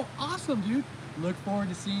 Oh, awesome, dude. Look forward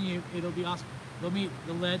to seeing you. It'll be awesome. We'll meet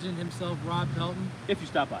the legend himself, Rob Pelton, If you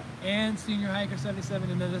stop by. and Senior Hiker 77,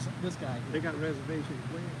 and then this guy. They got reservations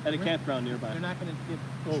where? At a campground nearby. They're not going to get.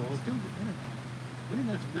 Oh, okay. Still get internet.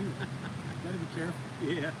 Internet's weird. Got to be careful.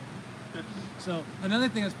 Yeah. So another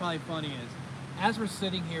thing that's probably funny is, as we're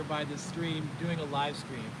sitting here by this stream doing a live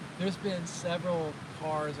stream, there's been several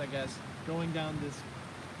cars, I guess, going down this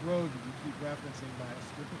road that you keep referencing by us,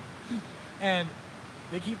 and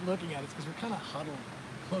they keep looking at us because we're kind of huddled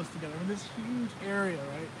close together in this huge area,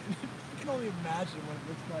 right? You can only imagine what it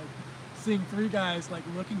looks like seeing three guys like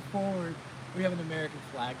looking forward. We have an American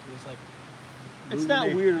flag here. It's like It's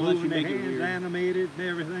not weird unless you moving make their it hands weird. animated and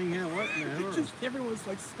everything. Yeah, what in the hell? just everyone's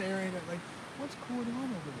like staring at like, what's going on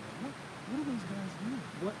over there? What are those guys doing?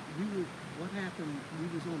 What happened? We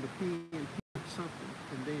was on the PMT something,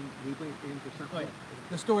 and then we went into something. Wait,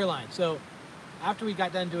 the storyline. So after we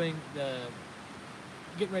got done doing the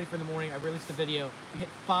getting ready for the morning, I released the video. We hit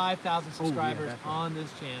 5,000 subscribers that's right. on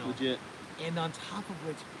this channel. Legit. And on top of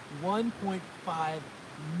which, 1.5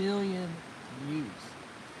 million views.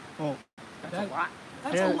 Oh, That's a lot.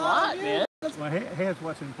 That's Yeah. a lot, man. That's, well, here's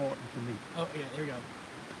what's important to me. oh, yeah, here we go.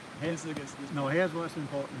 Here's, This. no, here's what's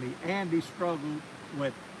important to me. Andy struggled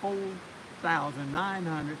with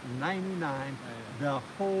 4,999 the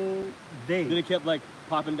whole day. Then it kept like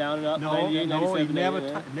popping down and up. No, 98, no, 97, he never,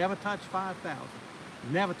 98. never touched 5,000.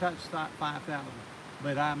 Never touched 5,000.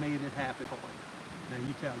 But I made it happen for him. Now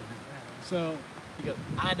you tell him that. So he goes,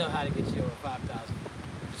 I know how to get you over 5,000.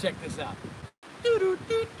 Check this out.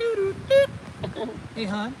 Hey,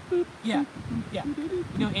 hon. Yeah. You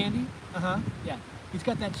know Andy? Yeah. He's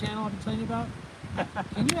got that channel I've been telling you about.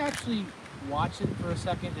 Can you actually watch it for a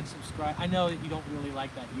second and subscribe? I know that you don't really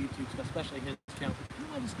like that YouTube stuff, especially his channel. You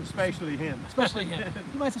might just Especially him. especially him.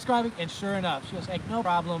 You mind subscribing? And sure enough, she was like, no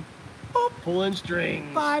problem. boop, Pulling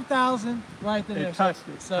strings. 5,000 right there. It touched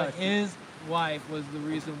it. So touched it. his wife was the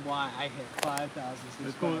reason why I hit 5,000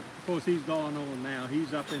 subscribers. Of course, he's gone on now.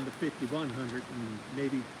 He's up into 5,100 and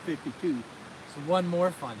maybe 52. So one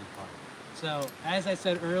more funny part. So as I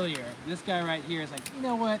said earlier, this guy right here is like, you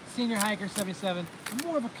know what, Senior Hiker 77, I'm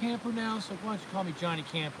more of a camper now, so why don't you call me Johnny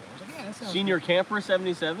Camper? I was like, yeah, that sounds Senior good. Camper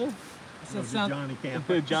 77? I said, Johnny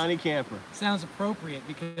Camper. Johnny Camper. sounds appropriate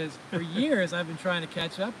because for years I've been trying to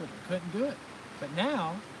catch up with him, couldn't do it. But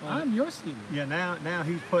now, I'm your senior. Yeah, now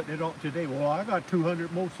he's putting it on today. Well, I got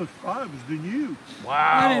 200 more subscribers than you.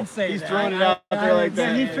 Wow. I didn't say He's that. throwing it out there like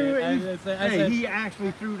that. He threw it. I said, He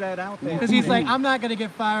actually threw that out there. because he's like, I'm not going to get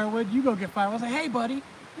firewood, you go get firewood. I was like, hey, buddy,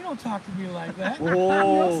 you don't talk to me like that. Whoa. I'm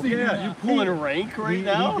your senior Yeah, now. You pulling rank right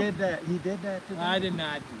now? He did that. He did that today. I did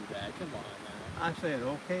not do that. Come on now. I said,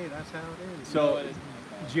 okay, that's how it is. So, No, it isn't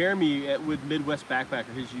like that. Jeremy with Midwest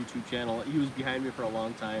Backpacker, his YouTube channel, he was behind me for a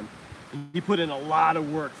long time. He put in a lot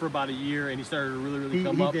of work for about a year, and he started to really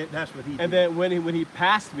come up. Did. That's what he did. And then when he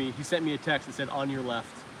passed me, he sent me a text that said, "On your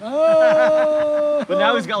left." Oh! But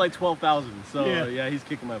now he's got like 12,000. So Yeah. yeah, he's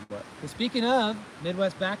kicking my butt. Well, speaking of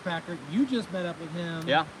Midwest Backpacker, you just met up with him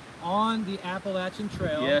Yeah. on the Appalachian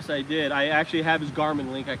Trail. Yes, I did. I actually have his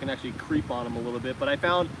Garmin link. I can actually creep on him a little bit. But I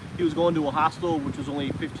found he was going to a hostel, which was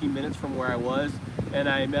only 15 minutes from where I was. And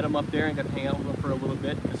I met him up there and got to hang out with him for a little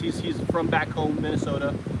bit. Because he's from back home,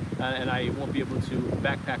 Minnesota. And I won't be able to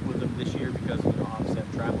backpack with him this year because, obviously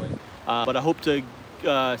I'm traveling. But I hope to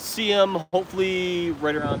see him hopefully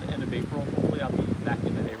right around the end of April. Hopefully I'll be back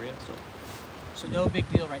in that area. So no big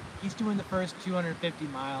deal, right? He's doing the first 250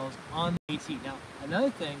 miles on the AT. Now, another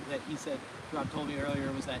thing that he said, Rob told me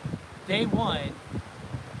earlier, was that day one,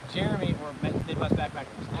 Jeremy, or Midwest Backpacker,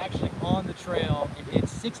 was actually on the trail and did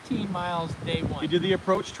 16 miles day one. He did the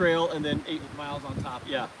approach trail and then 8 miles on top of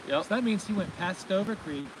it. Yeah, yep. So that means he went past Stover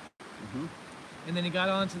Creek, Mhm. and then he got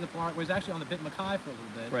onto the part where he's actually on the Bit Mackay for a little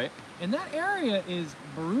bit. Right. And that area is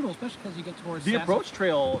brutal, especially because you get towards The Sasso- approach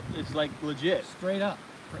trail is like legit. straight up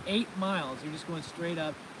for 8 miles. You're just going straight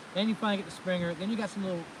up. Then you finally get to Springer. Then you got some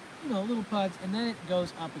little, little putts, and then it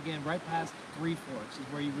goes up again right past Three Forks is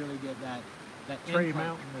where you really get that Trey incline.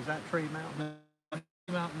 Mountain. Is that Trey Mountain?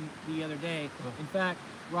 Mountain the other day. In fact,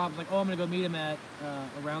 Rob's like, "Oh, I'm gonna go meet him at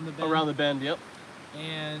around the bend." Around the bend, yep.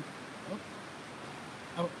 And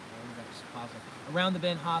just pause it. Around the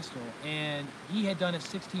Bend Hostel, and he had done a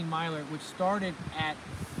 16 miler, which started at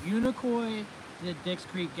Unicoi to Dix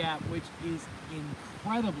Creek Gap, which is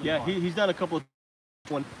incredibly Yeah, hard. he's done a couple of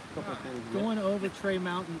things. Going over Trey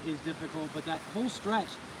Mountain is difficult, but that whole stretch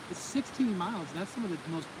is 16 miles. That's some of the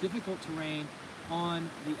most difficult terrain on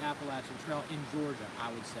the Appalachian Trail in Georgia,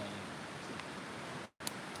 I would say.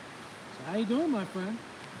 So how you doing, my friend?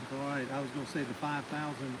 All right, I was going to say the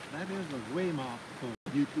 5,000, that is a way mark for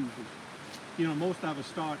YouTubers. Most of us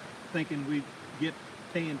start thinking we'd get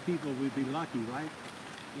 10 people, we'd be lucky, right?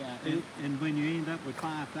 Yeah. And when you end up with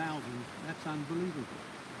 5,000, that's unbelievable.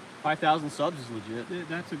 5,000 subs is legit.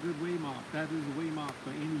 That's a good way mark. That is a way mark for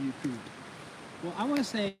any YouTuber. Well, I want to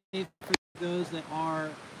say for those that are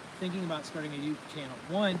thinking about starting a YouTube channel,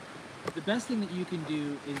 one, the best thing that you can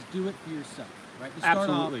do is do it for yourself, right? To start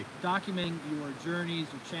Absolutely. off documenting your journeys,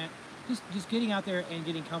 your just getting out there and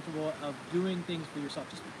getting comfortable of doing things for yourself.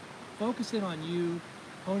 Just focus in on you,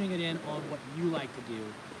 honing it in on what you like to do.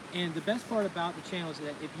 And the best part about the channel is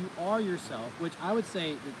that if you are yourself, which I would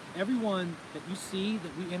say that everyone that you see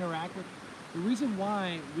that we interact with, the reason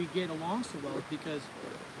why we get along so well is because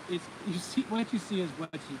what you see is what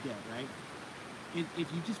you get, right?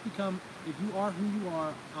 If you are who you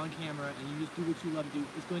are on camera and you just do what you love to do,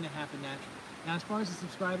 it's going to happen naturally. Now, as far as the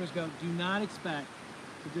subscribers go, do not expect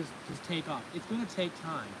to just take off. It's going to take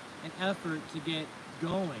time and effort to get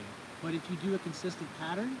going. But if you do a consistent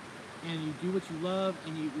pattern and you do what you love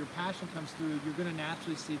and your passion comes through, you're going to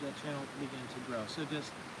naturally see that channel begin to grow. So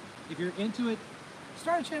just, if you're into it,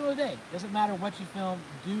 start a channel today. Doesn't matter what you film,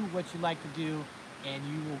 do what you like to do, and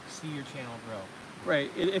you will see your channel grow.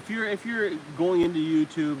 Right. If you're going into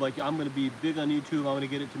YouTube, like I'm going to be big on YouTube, I'm going to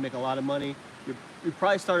get it to make a lot of money. You're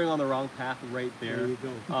probably starting on the wrong path right there. There you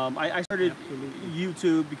go. I started Absolutely.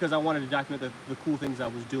 YouTube because I wanted to document the cool things I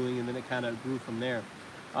was doing, and then it kind of grew from there.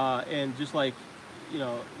 And just like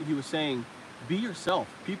he was saying, be yourself.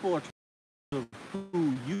 People are trying to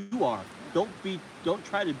who you are. Don't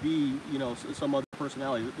try to be some other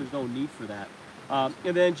personality. There's no need for that.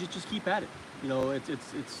 And then just keep at it.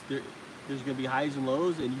 There's going to be highs and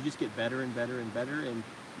lows, and you just get better and better and better, and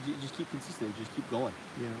you just keep consistent. Just keep going.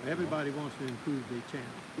 Everybody wants to improve their channel.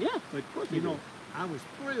 Yeah, But of course they do. I was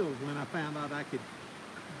thrilled when I found out I could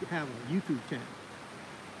have a YouTube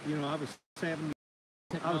channel. I was 7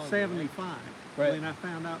 I was Technology, 75 Right. when I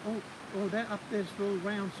found out. Oh, that up this little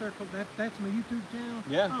round circle. That's my YouTube channel.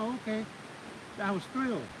 Yeah. Oh, okay. I was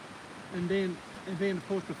thrilled, and then of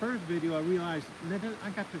course the first video I realized I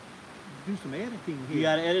got to do some editing here. You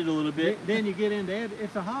got to edit a little bit. Then you get into edit.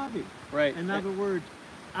 It's a hobby. Right. In other words,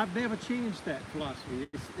 I've never changed that philosophy.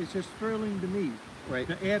 It's just thrilling to me. Right.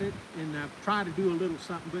 To edit and try to do a little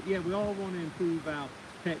something. But yeah, we all want to improve our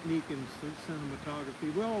technique and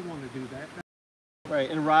cinematography. We all want to do that. Right,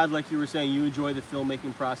 and Rod, like you were saying, you enjoy the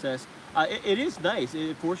filmmaking process. It is nice.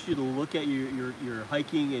 It forces you to look at your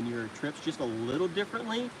hiking and your trips just a little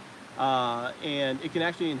differently, and it can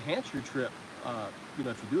actually enhance your trip, you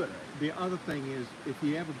know, if you do it right. The other thing is, if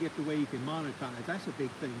you ever get the way you can monetize, that's a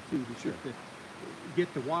big thing too. To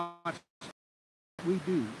get to watch. We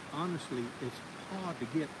do. Honestly, it's hard to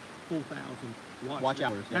get 4,000 watch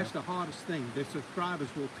hours. Yeah. That's the hardest thing. The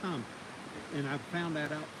subscribers will come. And I found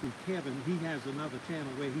that out through Kevin. He has another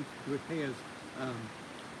channel where he repairs,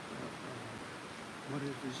 what is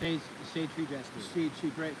it? Shade tree jet skis.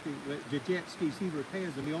 The jet skis. He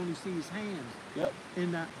repairs them. You only see his hands. Yep.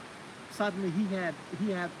 And suddenly he had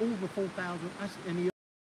over 4,000, and he had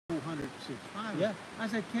 400 subscribers. Yeah. I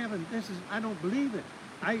said, Kevin, I don't believe it.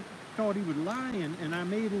 I thought he was lying, and I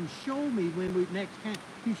made him show me when we next came.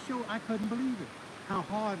 I couldn't believe it.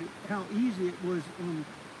 How easy it was on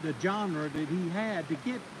the genre that he had to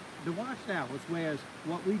get the watch hours, whereas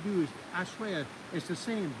what we do is, I swear, it's the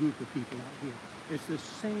same group of people out here. It's the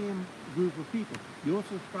same group of people. Your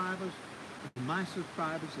subscribers, my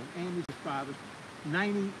subscribers, and Andy's subscribers,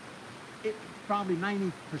 probably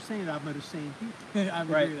 90% of them are the same people. I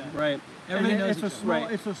agree with that. Right. Everybody knows each other.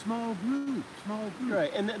 It's a small group.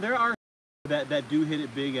 Right, and there are that do hit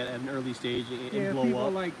it big at an early stage and blow people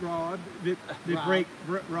up. like Rod that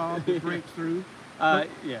Rob. breaks through.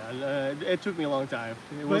 It took me a long time.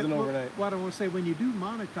 It wasn't overnight. What I want to say, when you do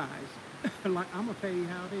monetize, like I'm gonna tell you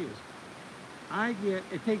how it is.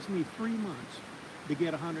 It takes me 3 months to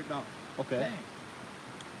get $100. Okay. Dang.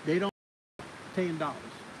 They don't $10.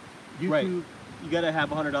 YouTube, Right. You got to have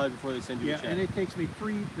 $100 before they send you a check. and it takes me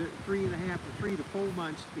 3 to 4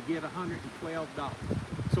 months to get $112.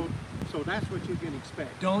 So that's what you can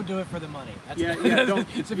expect. Don't do it for the money. That's don't.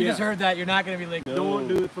 So if you just heard that, you're not going to be like, No. Don't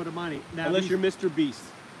do it for the money. Now, Unless you're Mr. Beast.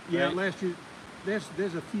 Yeah, right? unless you.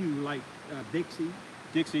 There's a few like Dixie,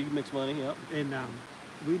 Dixie makes money, yep. and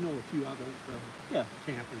we know a few other Yeah.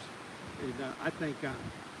 campers. And I think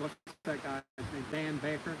what's that guy's name? Dan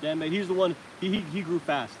Baker. Dan, mate, he's the one. He grew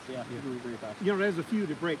fast. Yeah, he grew very fast. You know, there's a few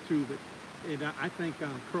that break through, but I think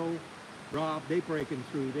Crow, Rob, they breaking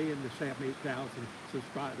through. They in the 7,000-8,000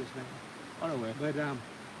 subscribers now. On our way.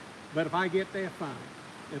 But if I get there, fine.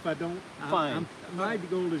 If I don't, Fine. my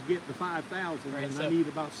goal is get to 5,000, Right, and so I need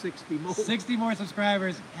about 60 more. 60 more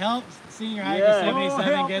subscribers. Help Senior Hiker Yeah.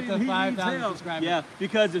 77 Oh, get help, to he 5,000 needs help. subscribers. Yeah,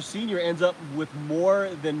 because if Senior ends up with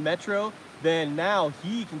more than Metro, then now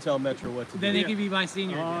he can tell Metro what to do. Then they can be my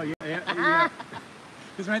senior. Oh yeah.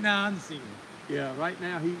 Because right now I'm the senior. Yeah, right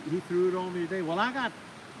now he threw it on me today. Well,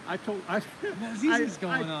 This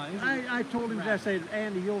going on. I told him that. I said,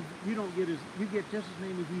 Andy, you get just as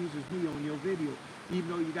many views as me on your video, even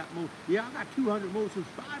though you got more. Yeah, I got 200 more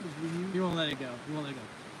subscribers than you. You won't let it go.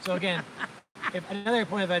 So again, if another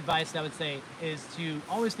point of advice I would say is to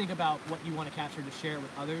always think about what you want to capture to share it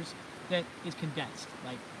with others that is condensed.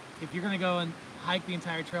 Like if you're going to go and hike the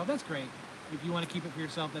entire trail, that's great. If you want to keep it for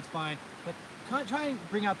yourself, that's fine. But try and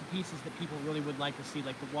bring out the pieces that people really would like to see,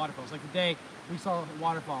 like the waterfalls. Like today, we saw a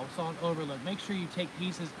waterfall, we saw an overlook. Make sure you take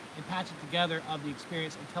pieces and patch it together of the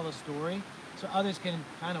experience and tell a story so others can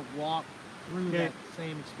kind of walk through that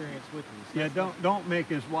same experience with you. So Don't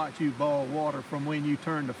make us watch you boil water from when you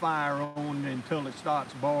turn the fire on until it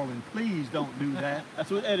starts boiling. Please don't do that. That's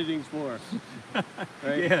what editing's for.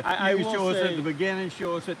 Right? Yeah, I you will show us say, at the beginning,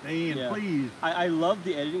 show us at the end, Yeah. please. I love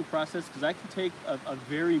the editing process because I can take a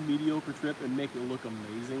very mediocre trip and make it look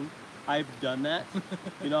amazing. I've done that.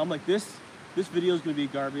 You know, I'm like, this video is going to be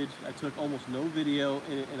garbage. I took almost no video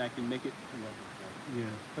and I can make it lovely. Yeah.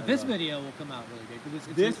 But this video will come out really good.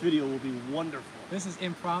 Because This video will be wonderful. This is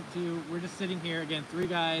impromptu. We're just sitting here, again, 3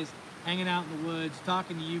 guys hanging out in the woods,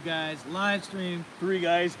 talking to you guys, live stream. 3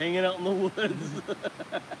 guys hanging out in the woods.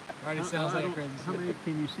 Already sounds like a crazy How many?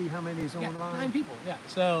 Can you see how many is Yeah, online? 9 people. Yeah.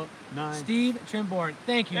 So 9. Steve Trimborn,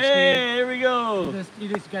 thank you, Hey, Steve. there we go. You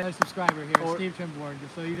just got a subscriber here, Or- Steve Trimborn.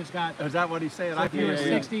 So you just got. Is that what he said? So if you were yeah.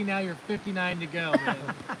 60, now you're 59 to go. Man.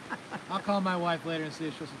 I'll call my wife later and see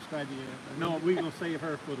if she'll subscribe to you. No, we're gonna save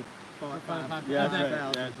her for the part For the 5. part- Yeah, Oh, that's that-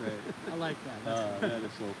 right. That's right. I like that. That's That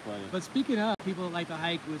is so funny. But speaking of people that like to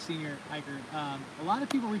hike with Senior Hiker, a lot of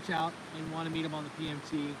people reach out and want to meet them on the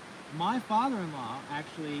PMT. my father-in-law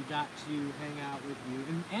actually got to hang out with you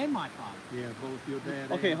and my father. Yeah, both your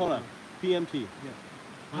dad. Okay, and, hold on. PMT. Yeah.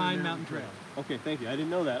 Pine Mountain Trail. Okay, thank you. I didn't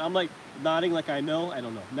know that. I'm like nodding like I know. I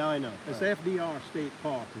don't know. Now I know. It's All right. FDR State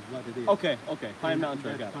Park is what it is. Okay, Pine And Mountain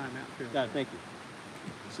Trail. that's Got it. Pine Mountain Trail. Got it. Thank you.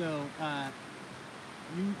 So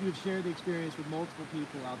you've shared the experience with multiple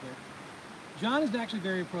people out there. John is actually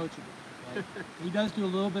very approachable. Right? He does do a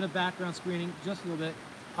little bit of background screening, just a little bit.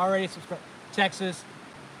 Already subscribed. Texas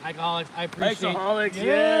Hikeaholics. I appreciate. Hikeaholics, Yeah,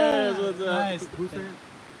 yes. What's up? nice. Who's that?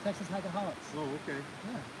 Texas Hikeaholics. Oh, okay.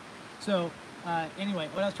 Yeah. So anyway,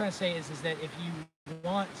 what I was trying to say is that if you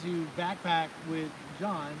want to backpack with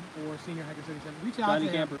John or Senior Hiker 77, reach out Johnny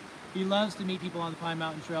to him. Camper. He loves to meet people on the Pine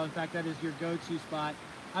Mountain Trail. In fact, that is your go-to spot.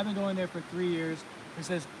 I've been going there for 3 years. He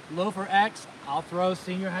says, low for X, I'll throw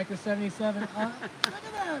Senior Hiker 77. Look at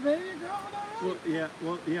that, baby, you're growing already.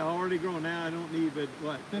 Well, yeah, already grown now. I don't need but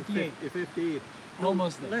what? 58. 58.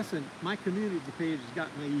 Almost there. Listen, my community page has got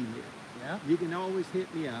my email. Yeah. You can always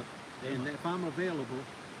hit me up, and if I'm available,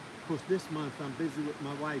 of course, this month I'm busy with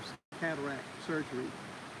my wife's cataract surgery.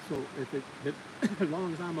 So as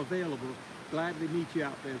long as I'm available, gladly meet you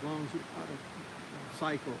out there. As long as you're out of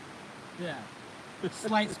cycle. Yeah.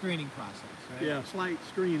 Slight screening process, right? Yeah, slight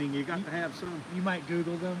screening. You got to have some. You might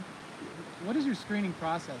Google them. What does your screening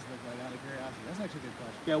process look like, out of curiosity? That's actually a good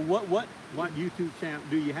question. Yeah, what YouTube channel?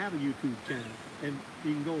 Do you have a YouTube channel? And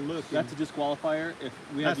you can go look. that's a disqualifier if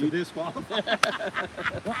we have That's a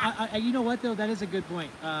disqualifier. Well, you know what though? That is a good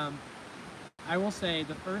point. I will say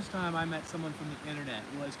the first time I met someone from the internet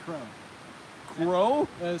was Crow. Crow?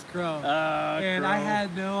 It was Crow. And I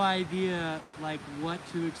had no idea like what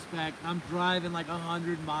to expect. I'm driving like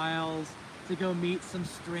 100 miles to go meet some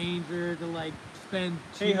stranger to like spend.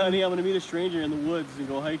 Hey honey, I'm gonna meet a stranger in the woods and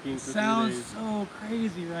go hiking for 3 Sounds days. so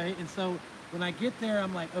crazy, right? And so when I get there,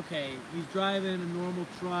 I'm like, okay, he's driving a normal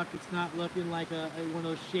truck. It's not looking like one of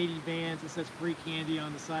those shady vans that says free candy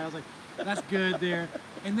on the side. I was like, that's good there.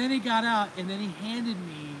 And then he got out, and then he handed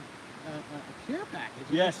me a care package.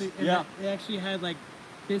 Yes, yeah. It actually had like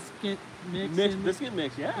biscuit mix. Biscuit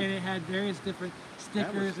mix, yeah. And it had various different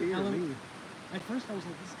That was stickers. scaring me. At first, I was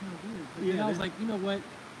like, this is kind of weird. But Yeah, then I was that- like, you know what?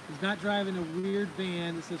 He's not driving a weird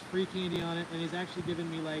van that says free candy on it, and he's actually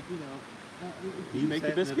giving me like, you know. You make the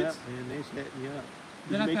Setting it biscuits? up, man. They setting you up. Did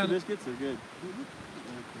Then you I make the found- biscuits? They're good.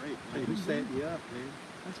 They're great. They set you up, man.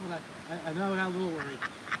 That's what I know. I got a little worried,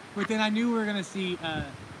 but then I knew we were gonna see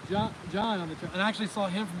John on the trail, and I actually saw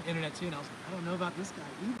him from the internet too. And I was like, I don't know about this guy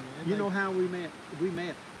either, man. You Like, know how we met? We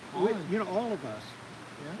met. You know, all of us.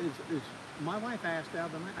 Yeah. Is my wife asked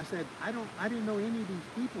out the night. I said, I didn't know any of these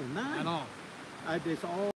people. None. At all. It's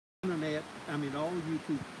all internet. I mean, all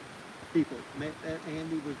YouTube people. Met that.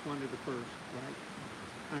 Andy was one of the first, right?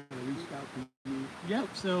 I reached out to you. Yep.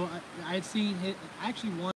 So I had seen it. I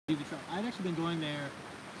actually wanted to do the trail. I'd actually been going there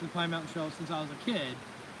to the Pine Mountain Trail since I was a kid,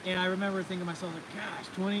 and I remember thinking to myself, like, gosh,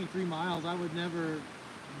 23 miles. I would never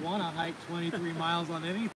want to hike 23 miles on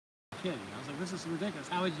anything. Kidding. I was like, this is ridiculous.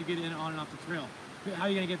 How would you get in on and off the trail? How are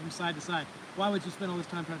you going to get from side to side? Why would you spend all this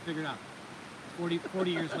time trying to figure it out?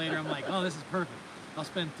 40 years later, I'm like, oh, this is perfect. I'll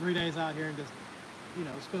spend 3 days out here and just, you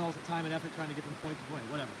know, spend all the time and effort trying to get from point to point,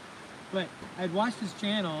 whatever. But I'd watched his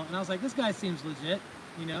channel, and I was like, this guy seems legit,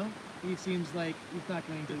 you know? He seems like he's not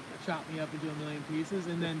going to chop me up into a million pieces.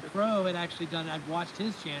 And then Crow had actually done it. I'd watched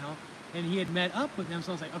his channel, and he had met up with them.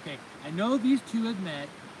 So I was like, okay, I know these two had met.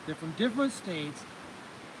 They're from different states.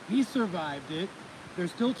 He survived it. They're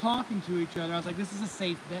still talking to each other. I was like, this is a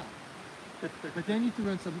safe bet. But then you threw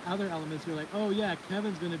in some other elements. You're like, oh yeah,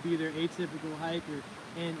 Kevin's going to be their atypical hiker,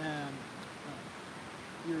 and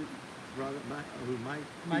your Brother, who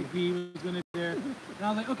Mike B was going to be there. And I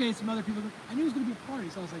was like, okay, some other people. I knew it was going to be a party,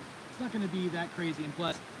 so I was like, it's not going to be that crazy. And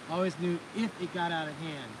plus, I always knew if it got out of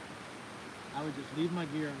hand, I would just leave my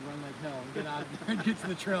gear and run like hell and get out there and get to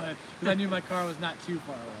the trailhead because I knew my car was not too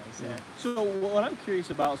far away. So. So what I'm curious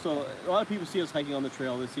about, so a lot of people see us hiking on the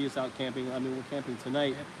trail, they see us out camping. I mean, we're camping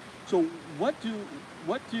tonight. Yep. So what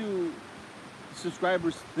do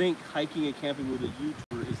subscribers think hiking and camping with a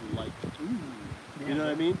YouTuber is like? You know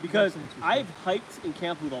what I mean? Because I've hiked and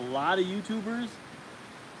camped with a lot of YouTubers,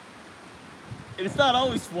 and it's not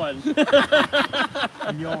always fun.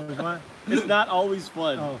 And you always what? It's not always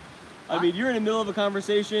fun. Oh. I mean, you're in the middle of a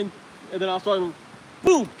conversation, and then I'll start,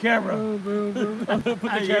 boom, camera. Boom, boom, boom. I'm gonna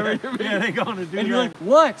put the camera in your Yeah, they're gonna do and that. you're like,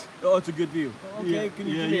 what? Oh, it's a good view. Okay, Yeah, can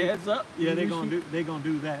you yeah, give me a yeah. heads up? Yeah, they're Reshoot? gonna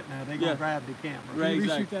do that now. They're gonna Yeah. grab the camera. Right. Reshoot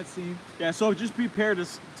exactly. that scene. Yeah, so just prepare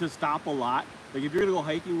to stop a lot. Like if you're gonna go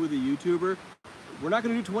hiking with a YouTuber, we're not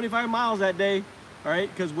gonna do 25 miles that day. All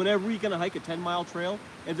right, because whenever we're gonna hike a 10-mile trail,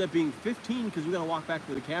 ends up being 15 because we gotta walk back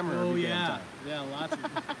to the camera Oh every damn yeah, time. yeah, lots of.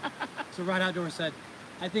 So Rod Outdoors said,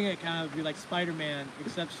 I think it kind of would be like Spider-Man,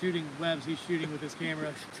 except shooting webs, he's shooting with his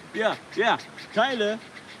camera. Yeah, kinda.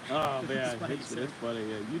 Oh man, That's what he it's said. funny.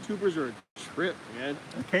 Yeah. YouTubers are a trip, man.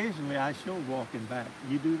 Occasionally, I show walking back.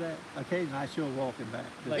 You do that? Occasionally, I show walking back.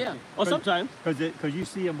 Like- Yeah. Oh, sometimes. Because you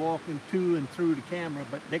see them walking to and through the camera,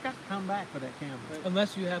 but they got to come back for that camera.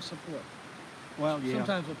 Unless you have support. Well, yeah.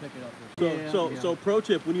 Sometimes we'll pick it up. For you. So pro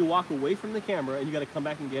tip: when you walk away from the camera and you got to come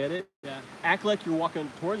back and get it, Yeah. act like you're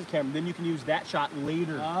walking towards the camera. Then you can use that shot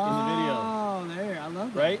later in the video. Oh, there, I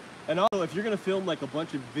love that. Right? And also, if you're gonna film like a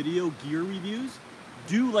bunch of video gear reviews,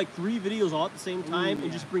 do like 3 videos all at the same time and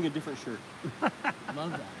yeah. just bring a different shirt.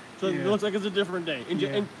 Love that. So Yeah. it looks like it's a different day. And, Yeah.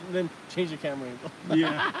 and then change the camera angle.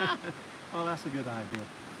 Yeah. Well, that's a good idea.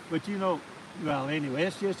 But well, anyway,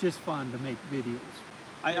 it's just fun to make videos.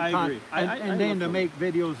 I agree. And then to love make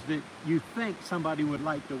videos that you think somebody would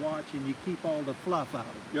like to watch, and you keep all the fluff out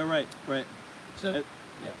of it. You're right. So,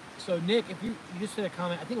 Yeah. so Nick, if you just did a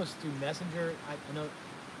comment, I think it was through Messenger. I know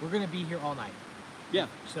we're going to be here all night. Yeah.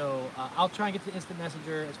 So I'll try and get to Instant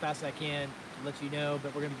Messenger as fast as I can to let you know,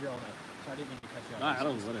 but we're going to be here all night. So I didn't mean to cut you off. I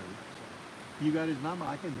don't know, whatever. You got his number?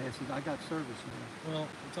 I can message. I got service now. Well,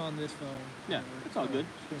 it's on this phone. Yeah, it's all good.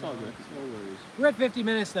 It's all good. No worries. We're at 50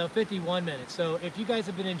 minutes though, 51 minutes. So if you guys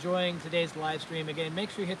have been enjoying today's live stream, again,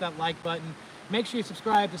 make sure you hit that like button. Make sure you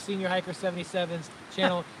subscribe to Senior Hiker 77's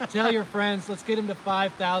channel. Tell your friends. Let's get him to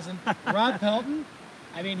 5,000. Rod Pelton,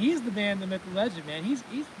 I mean, he's the man, the myth, the legend, man. He's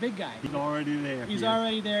a big guy. He's already there. He's yeah.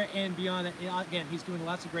 already there and beyond that. Again, he's doing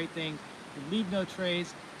lots of great things. Leave No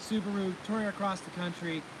Trace, Subaru, touring across the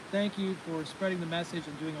country. Thank you for spreading the message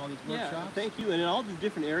and doing all these workshops. Yeah, thank you. And in all the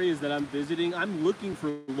different areas that I'm visiting, I'm looking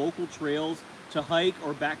for local trails to hike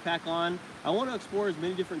or backpack on. I want to explore as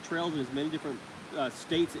many different trails in as many different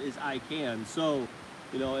states as I can. So,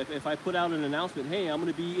 if I put out an announcement, hey, I'm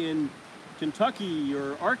going to be in Kentucky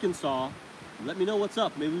or Arkansas, let me know what's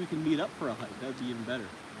up. Maybe we can meet up for a hike. That would be even better.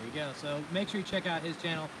 There you go. So make sure you check out his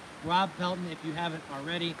channel, Rob Pelton, if you haven't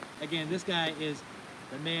already. Again, this guy is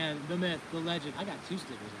the man, the myth, the legend. I got 2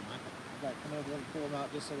 stickers in my phone. I got come over and pull them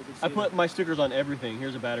out just so we can see I put them. my stickers on everything.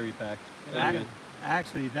 Here's a battery pack. Yeah. There you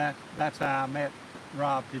Actually, that's how I met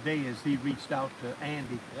Rob today. Is he reached out to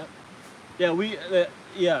Andy? Yep.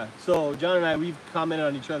 Yeah, so John and I, we've commented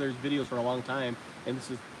on each other's videos for a long time, and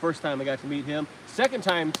this is the first time I got to meet him. Second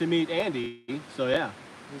time to meet Andy, so yeah.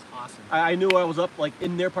 He's awesome. I knew I was up like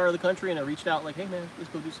in their part of the country, and I reached out like, hey man, let's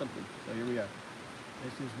go do something. So here we are.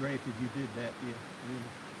 This is great that you did that. Yeah. Really.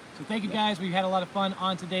 So thank you guys. We've had a lot of fun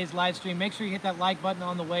on today's live stream. Make sure you hit that like button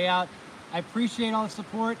on the way out. I appreciate all the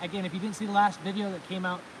support. Again, if you didn't see the last video that came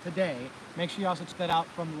out today, make sure you also check that out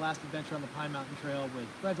from the last adventure on the Pine Mountain Trail with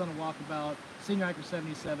Fred's on a Walkabout, Senior Hiker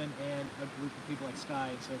 77, and a group of people like Sky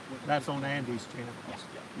and so forth. That's on Andy's channel. Yeah.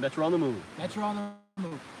 Metro on the move. Metro on the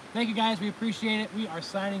move. Thank you guys. We appreciate it. We are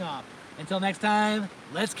signing off. Until next time,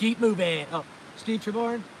 let's keep moving. Oh, Steve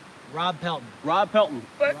Treborn, Rob Pelton. Rob Pelton.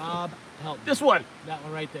 Rob Pelton. This one. That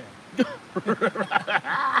one right there.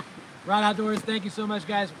 Rod Outdoors, thank you so much,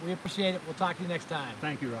 guys. We appreciate it. We'll talk to you next time.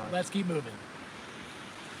 Thank you, Rob. Let's keep moving.